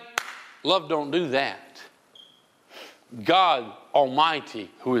 blank. Love don't do that. God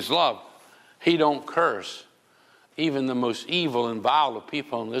Almighty, who is love, He don't curse. Even the most evil and vile of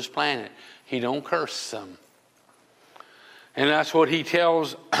people on this planet, He don't curse them. And that's what He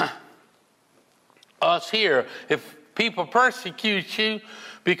tells us here. If people persecute you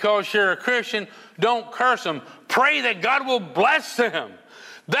because you're a Christian, don't curse them. Pray that God will bless them.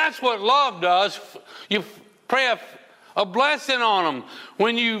 That's what love does. You pray a blessing on them.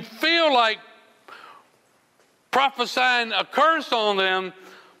 When you feel like prophesying a curse on them,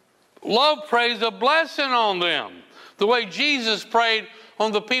 love prays a blessing on them. The way Jesus prayed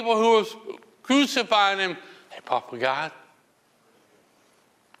on the people who was crucifying Him. Hey, Papa God,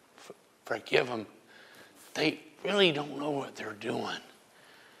 forgive them. They really don't know what they're doing.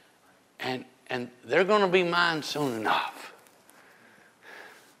 And they're going to be mine soon enough.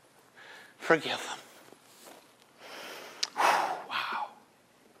 Forgive them. Wow.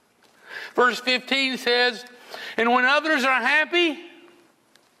 Verse 15 says, and when others are happy,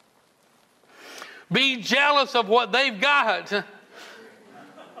 be jealous of what they've got.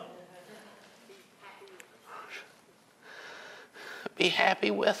 Be happy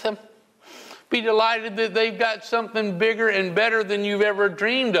with them. Be delighted that they've got something bigger and better than you've ever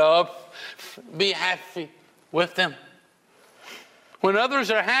dreamed of. Be happy with them. When others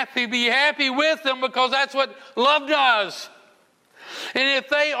are happy, be happy with them, because that's what love does. And if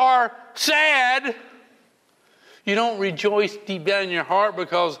they are sad, you don't rejoice deep down in your heart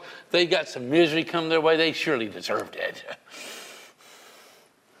because they got some misery come their way. They surely deserved it.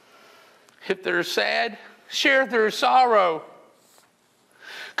 If they're sad, share their sorrow.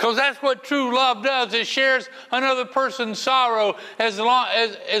 Because that's what true love does. It shares another person's sorrow as well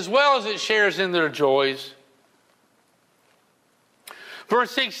as it shares in their joys.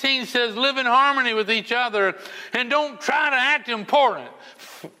 Verse 16 says, live in harmony with each other and don't try to act important.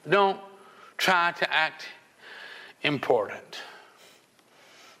 Don't try to act important.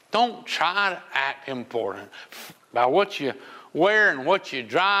 Don't try to act important by what you wear and what you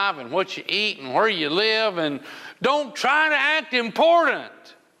drive and what you eat and where you live. And don't try to act important.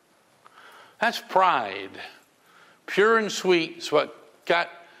 That's pride. Pure and sweet is what got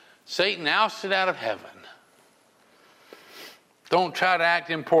Satan ousted out of heaven. Don't try to act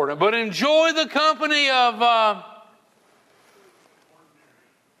important, but enjoy the company of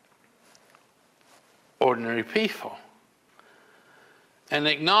ordinary people. And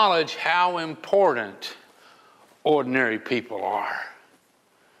acknowledge how important ordinary people are.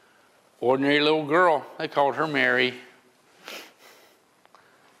 Ordinary little girl, they called her Mary.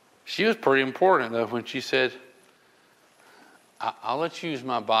 She was pretty important, though, when she said, I'll let you use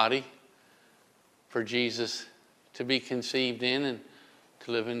my body for Jesus to be conceived in and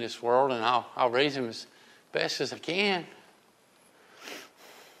to live in this world, and I'll raise him as best as I can.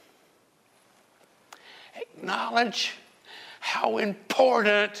 Acknowledge how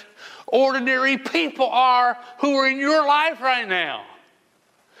important ordinary people are who are in your life right now.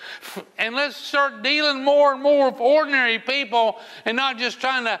 And let's start dealing more and more with ordinary people and not just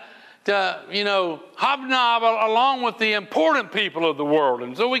trying to hobnob along with the important people of the world.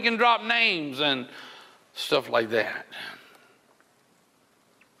 And so we can drop names and stuff like that.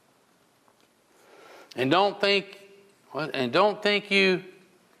 And don't think you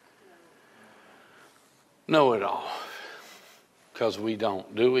know it all. Because we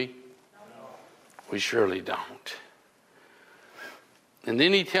don't, do we? We surely don't. And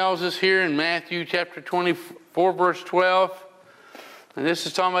then he tells us here in Matthew chapter 24, verse 12, and this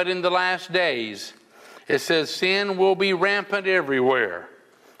is talking about in the last days, it says sin will be rampant everywhere.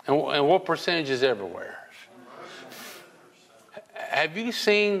 And what percentage is everywhere? Have you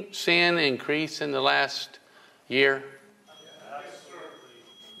seen sin increase in the last year?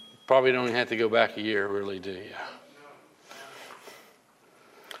 Probably don't even have to go back a year, really, do you?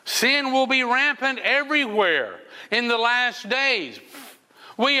 Sin will be rampant everywhere in the last days.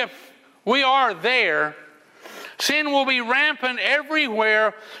 We are there. Sin will be rampant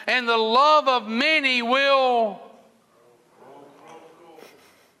everywhere, and the love of many will...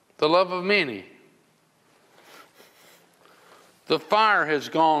 The love of many. The fire has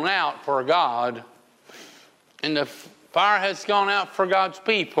gone out for God, and the fire has gone out for God's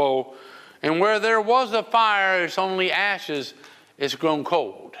people. And where there was a fire, it's only ashes. It's grown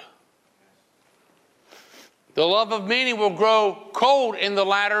cold. The love of many will grow cold in the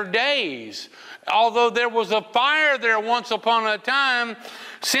latter days. Although there was a fire there once upon a time,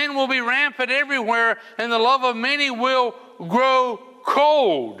 sin will be rampant everywhere, and the love of many will grow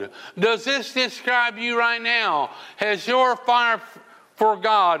cold. Does this describe you right now? Has your fire for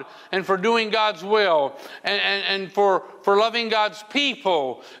God and for doing God's will and for loving God's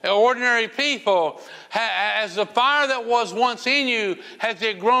people, ordinary people, has the fire that was once in you, has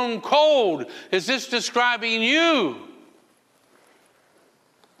it grown cold? Is this describing you?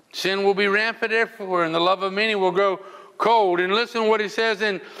 Sin will be rampant everywhere, and the love of many will grow cold. And listen to what he says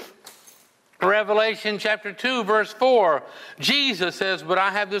in Revelation chapter 2, verse 4. Jesus says, "But I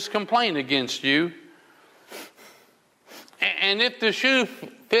have this complaint against you." And if the shoe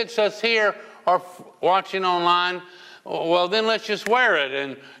fits us here or watching online, well, then let's just wear it.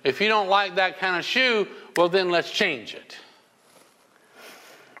 And if you don't like that kind of shoe, well, then let's change it.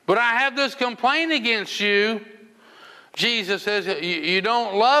 "But I have this complaint against you," Jesus says, "you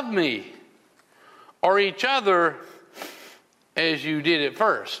don't love me or each other as you did at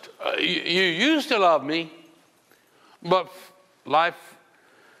first." You used to love me, but life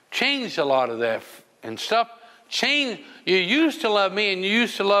changed a lot of that and stuff changed. You used to love me and you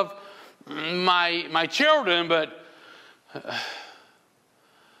used to love my children, but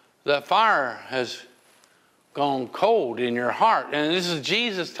that fire has gone cold in your heart. And this is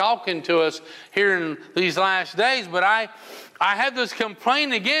Jesus talking to us here in these last days. "But I have this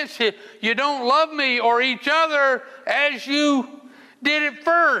complaint against you. You don't love me or each other as you did at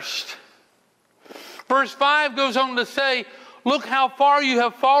first." Verse 5 goes on to say, "Look how far you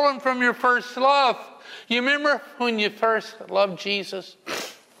have fallen from your first love." You remember when you first loved Jesus?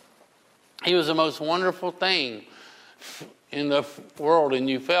 He was the most wonderful thing in the world, and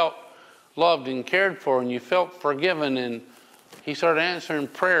you felt loved and cared for, and you felt forgiven, and he started answering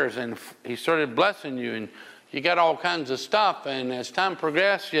prayers, and he started blessing you, and you got all kinds of stuff. And as time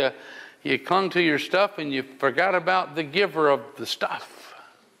progressed, you clung to your stuff, and you forgot about the giver of the stuff.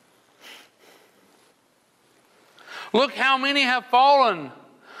 Look how many have fallen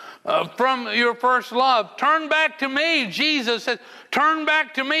from your first love. Turn back to me. Jesus says, turn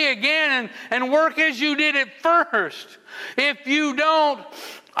back to me again and work as you did at first. If you don't,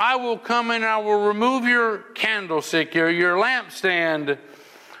 I will come and I will remove your candlestick, your lampstand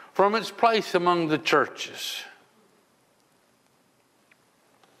from its place among the churches.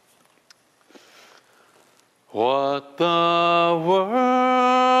 What the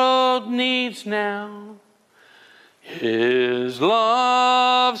world needs now is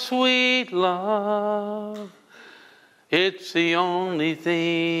love, sweet love. It's the only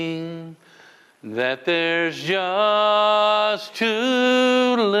thing that there's just too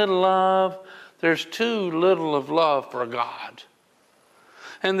little of. There's too little of love for God.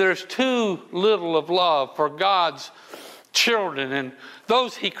 And there's too little of love for God's children and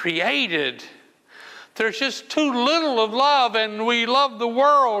those He created. There's just too little of love, and we love the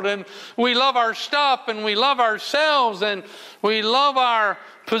world, and we love our stuff, and we love ourselves, and we love our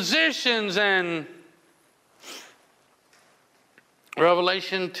positions. And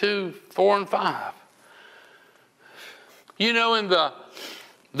Revelation 2, 4, and 5. You know, in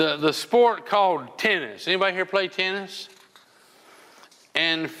the sport called tennis. Anybody here play tennis?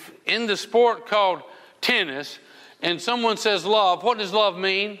 And in the sport called tennis, and someone says love, what does love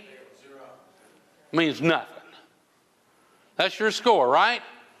mean? Means nothing. That's your score, right?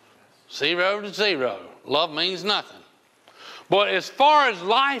 0-0. Love means nothing. But as far as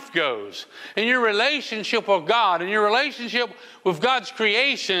life goes, in your relationship with God, in your relationship with God's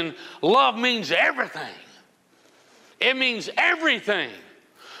creation, love means everything. It means everything.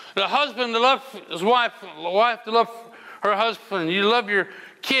 The husband to love his wife, the wife to love her husband, you love your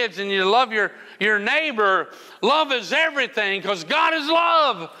kids and you love your neighbor. Love is everything because God is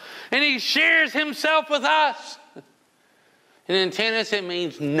love. And He shares Himself with us. And in tennis, it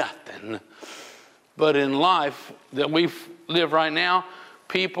means nothing. But in life that we live right now,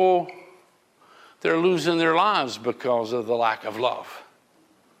 people, they're losing their lives because of the lack of love.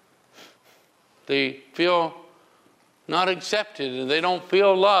 They feel not accepted, and they don't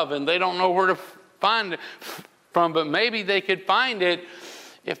feel love, and they don't know where to find it from. But maybe they could find it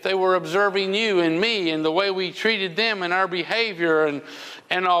if they were observing you and me and the way we treated them and our behavior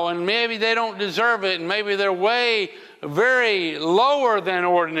and all. And maybe they don't deserve it, and maybe they're way very lower than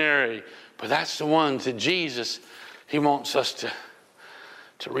ordinary. But that's the ones that Jesus, he wants us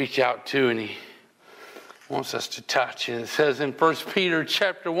to reach out to, and he wants us to touch. And it says in 1 Peter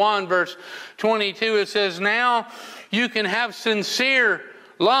chapter 1, verse 22, it says, now you can have sincere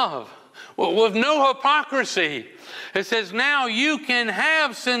love with no hypocrisy. It says, now you can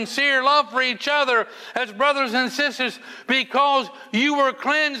have sincere love for each other as brothers and sisters because you were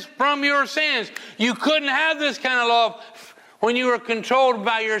cleansed from your sins. You couldn't have this kind of love when you were controlled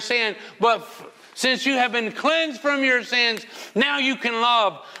by your sin. But since you have been cleansed from your sins, now you can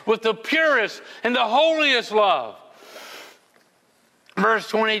love with the purest and the holiest love. Verse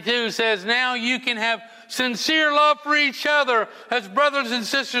 22 says, now you can have sincere love for each other as brothers and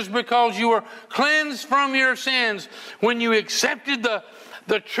sisters because you were cleansed from your sins when you accepted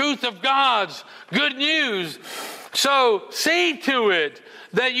the truth of God's good news. So see to it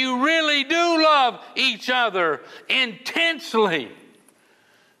that you really do love each other intensely.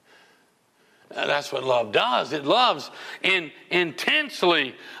 That's what love does. It loves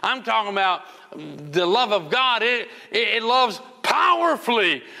intensely. I'm talking about the love of God. It loves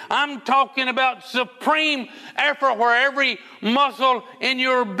powerfully. I'm talking about supreme effort where every muscle in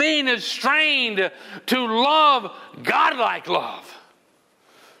your being is strained to love God-like love.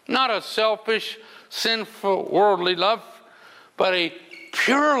 Not a selfish, sinful, worldly love, but a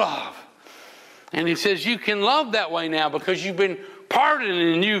pure love. And he says you can love that way now because you've been pardoned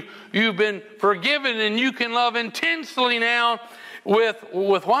and you've been forgiven, and you can love intensely now with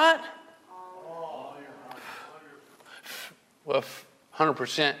what? With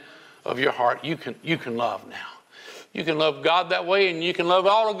 100% of your heart. You can love now. You can love God that way, and you can love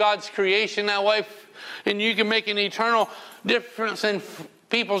all of God's creation that way, and you can make an eternal difference in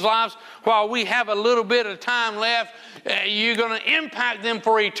people's lives. While we have a little bit of time left, you're going to impact them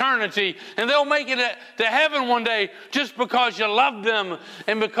for eternity, and they'll make it to heaven one day just because you loved them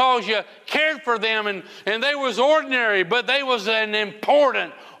and because you cared for them, and they was ordinary, but they was an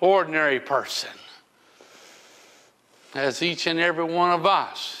important ordinary person. As each and every one of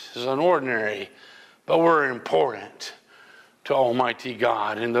us is an ordinary, but we're important to Almighty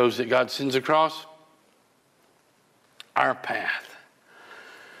God and those that God sends across our path.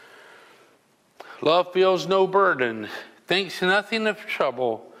 Love feels no burden, thinks nothing of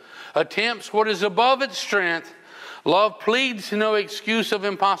trouble, attempts what is above its strength. Love pleads no excuse of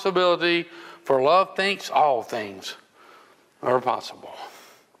impossibility, for love thinks all things are possible.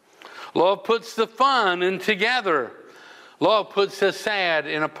 Love puts the fun in together. Love puts the sad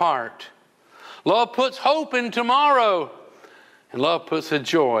in apart. Love puts hope in tomorrow. And love puts the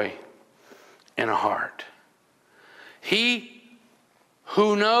joy in a heart. He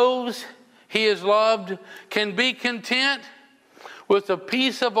who knows he is loved can be content with a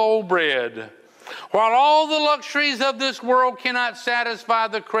piece of old bread, while all the luxuries of this world cannot satisfy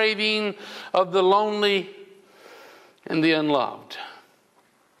the craving of the lonely and the unloved.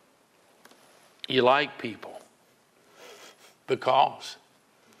 You like people because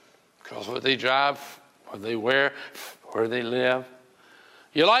what they drive, what they wear, where they live.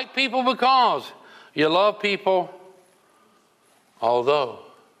 You like people because you love people, although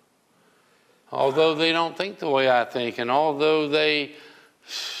they don't think the way I think, and although they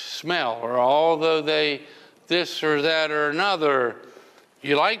smell, or although they this or that or another.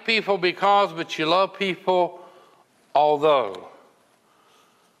 You like people because, but you love people although.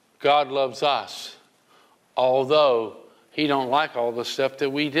 God loves us, although he don't like all the stuff that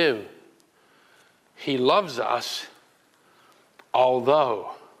we do. He loves us,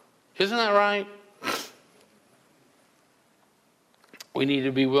 although. Isn't that right? We need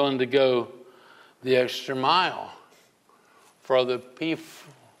to be willing to go the extra mile for other people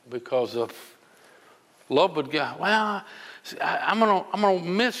because of love with God. Well, I'm gonna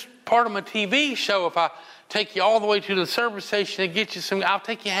miss part of my TV show if I take you all the way to the service station and get you some. I'll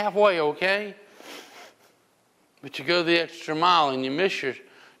take you halfway, okay? But you go the extra mile and you miss your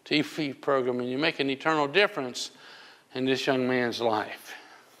TV program and you make an eternal difference in this young man's life.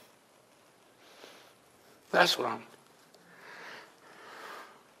 That's what I'm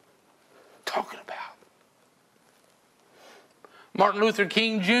talking about. Martin Luther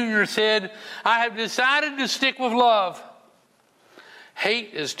King Jr. said, "I have decided to stick with love.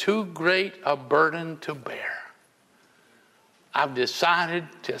 Hate is too great a burden to bear. I've decided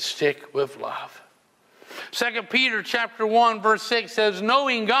to stick with love." 2 Peter chapter 1 verse 6 says,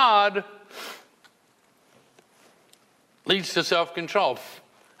 knowing God leads to self-control.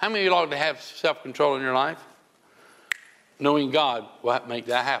 How many of you like to have self-control in your life? Knowing God will make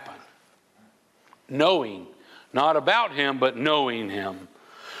that happen. Knowing, not about Him, but knowing Him.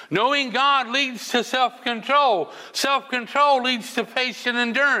 Knowing God leads to self-control. Self-control leads to patient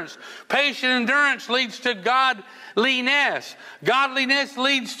endurance. Patient endurance leads to godliness. Godliness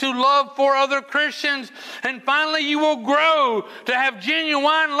leads to love for other Christians. And finally, you will grow to have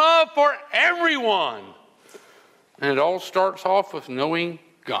genuine love for everyone. And it all starts off with knowing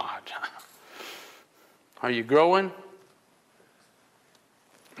God. Are you growing?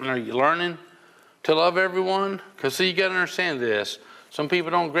 And are you learning to love everyone? Because see, you got to understand this. Some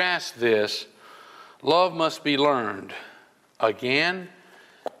people don't grasp this. Love must be learned again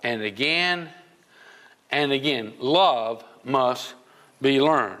and again and again. Love must be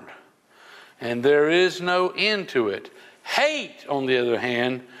learned. And there is no end to it. Hate, on the other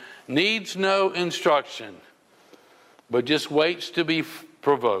hand, needs no instruction, but just waits to be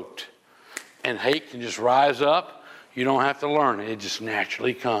provoked. And hate can just rise up. You don't have to learn it. It just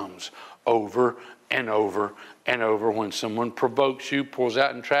naturally comes over and over and over. When someone provokes you, pulls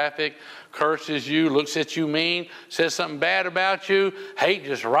out in traffic, curses you, looks at you mean, says something bad about you, hate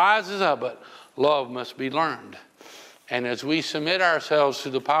just rises up. But love must be learned. And as we submit ourselves to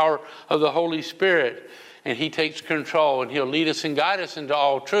the power of the Holy Spirit, and He takes control, and He'll lead us and guide us into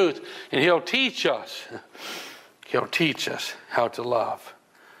all truth, and He'll teach us. He'll teach us how to love.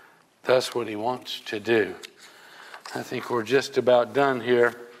 That's what He wants to do. I think we're just about done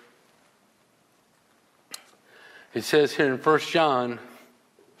here. It says here in 1 John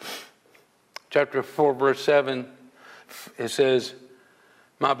chapter 4, verse 7, it says,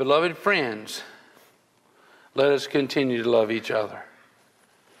 "My beloved friends, let us continue to love each other."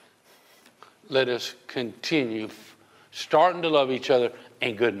 Let us continue. Starting to love each other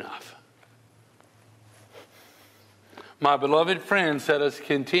ain't good enough. My beloved friends, let us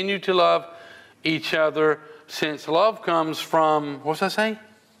continue to love each other, since love comes from, what's that say?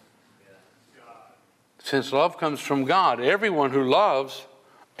 God. Since love comes from God. Everyone who loves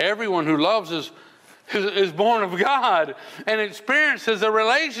is born of God and experiences a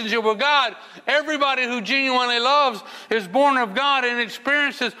relationship with God. Everybody who genuinely loves is born of God and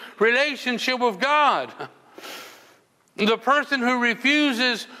experiences relationship with God. The person who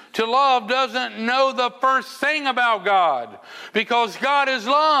refuses to love doesn't know the first thing about God, because God is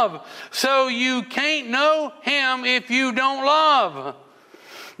love. So you can't know Him if you don't love.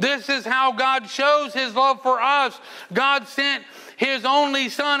 This is how God shows His love for us. God sent His only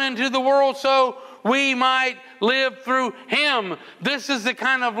Son into the world so we might live through Him. This is the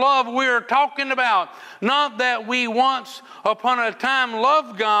kind of love we're talking about. Not that we once upon a time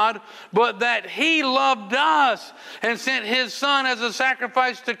loved God, but that He loved us and sent His Son as a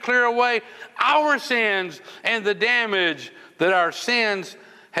sacrifice to clear away our sins and the damage that our sins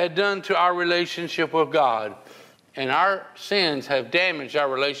had done to our relationship with God. And our sins have damaged our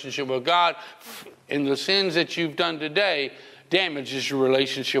relationship with God. And the sins that you've done today damages your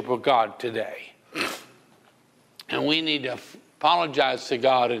relationship with God today. And we need to apologize to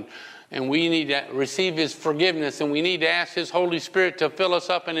God, and we need to receive His forgiveness, and we need to ask His Holy Spirit to fill us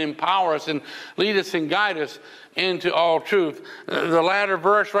up and empower us and lead us and guide us into all truth. The latter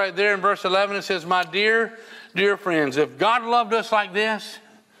verse right there in verse 11, it says, "My dear, dear friends, if God loved us like this,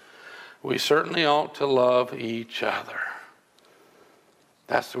 we certainly ought to love each other."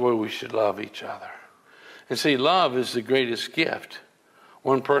 That's the way we should love each other. And see, love is the greatest gift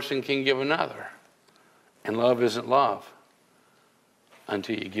one person can give another. And love isn't love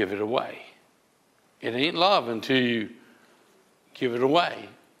until you give it away. It ain't love until you give it away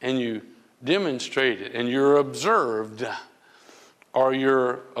and you demonstrate it and you're observed, or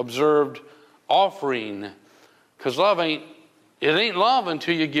you're observed offering. Because it ain't love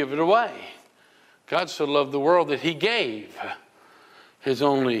until you give it away. God so loved the world that He gave His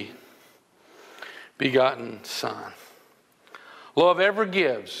only begotten Son. Love ever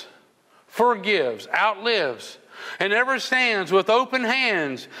gives, forgives, outlives, and ever stands with open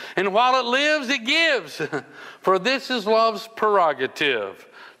hands. And while it lives, it gives. For this is love's prerogative,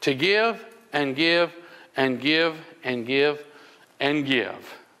 to give and give and give and give and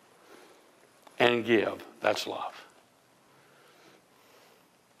give and give. That's love.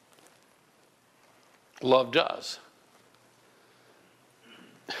 Love does.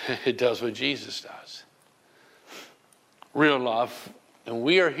 It does what Jesus does. Real love. And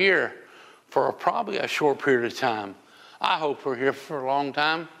we are here for probably a short period of time. I hope we're here for a long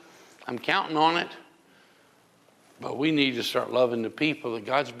time. I'm counting on it. But we need to start loving the people that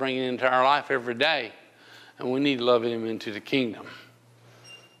God's bringing into our life every day. And we need to love Him into the kingdom.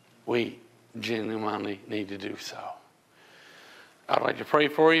 We genuinely need to do so. I'd like to pray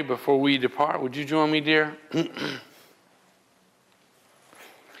for you before we depart. Would you join me, dear?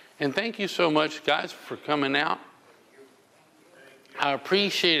 And thank you so much, guys, for coming out. I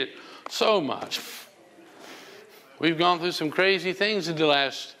appreciate it so much. We've gone through some crazy things in the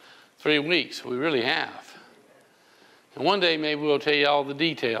last 3 weeks. We really have. And one day maybe we'll tell you all the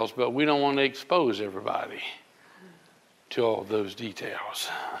details, but we don't want to expose everybody to all those details.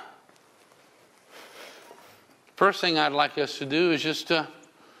 First thing I'd like us to do is just to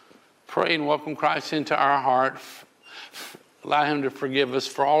pray and welcome Christ into our heart. Allow him to forgive us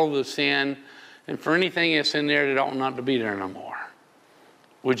for all of the sin and for anything that's in there that ought not to be there no more.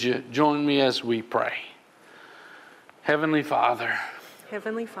 Would you join me as we pray? Heavenly Father.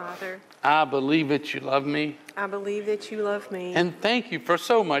 Heavenly Father. I believe that you love me. I believe that you love me. And thank you for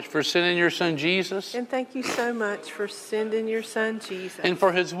so much for sending your son Jesus. And thank you so much for sending your son Jesus. And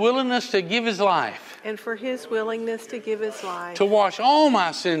for his willingness to give his life. And for his willingness to give his life. To wash all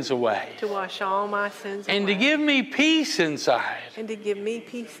my sins away. To wash all my sins away. And to give me peace inside. And to give me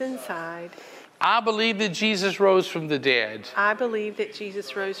peace inside. I believe that Jesus rose from the dead. I believe that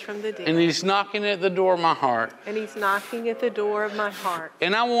Jesus rose from the dead. And he's knocking at the door of my heart. And he's knocking at the door of my heart.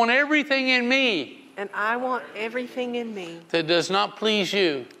 And I want everything in me. And I want everything in me. That does not please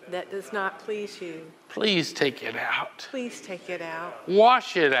you. That does not please you. Please take it out. Please take it out.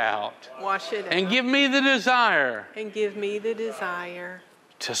 Wash it out. Wash it out. And give me the desire. And give me the desire.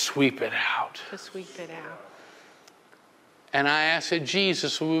 To sweep it out. To sweep it out. And I ask that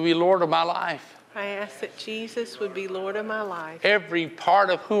Jesus will be Lord of my life. I ask that Jesus would be Lord of my life. Every part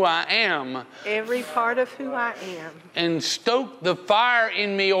of who I am. Every part of who I am. And stoke the fire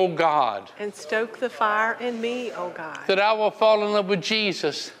in me, O God. And stoke the fire in me, O God. That I will fall in love with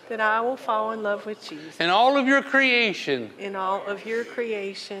Jesus. That I will fall in love with Jesus. In all of your creation. In all of your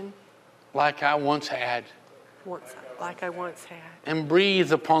creation. Like I once had. Like I once had. And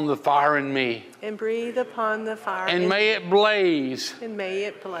breathe upon the fire in me. And breathe upon the fire and may it blaze. And may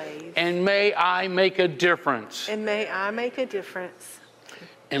it blaze. And may I make a difference. And may I make a difference.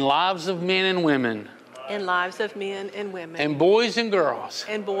 In lives of men and women. In lives of men and women. And boys and girls.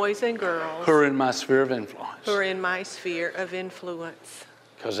 And boys and girls. Who are in my sphere of influence. Who are in my sphere of influence.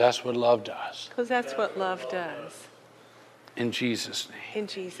 Because that's what love does. Because that's what love does. In Jesus' name. In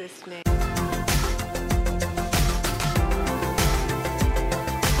Jesus' name.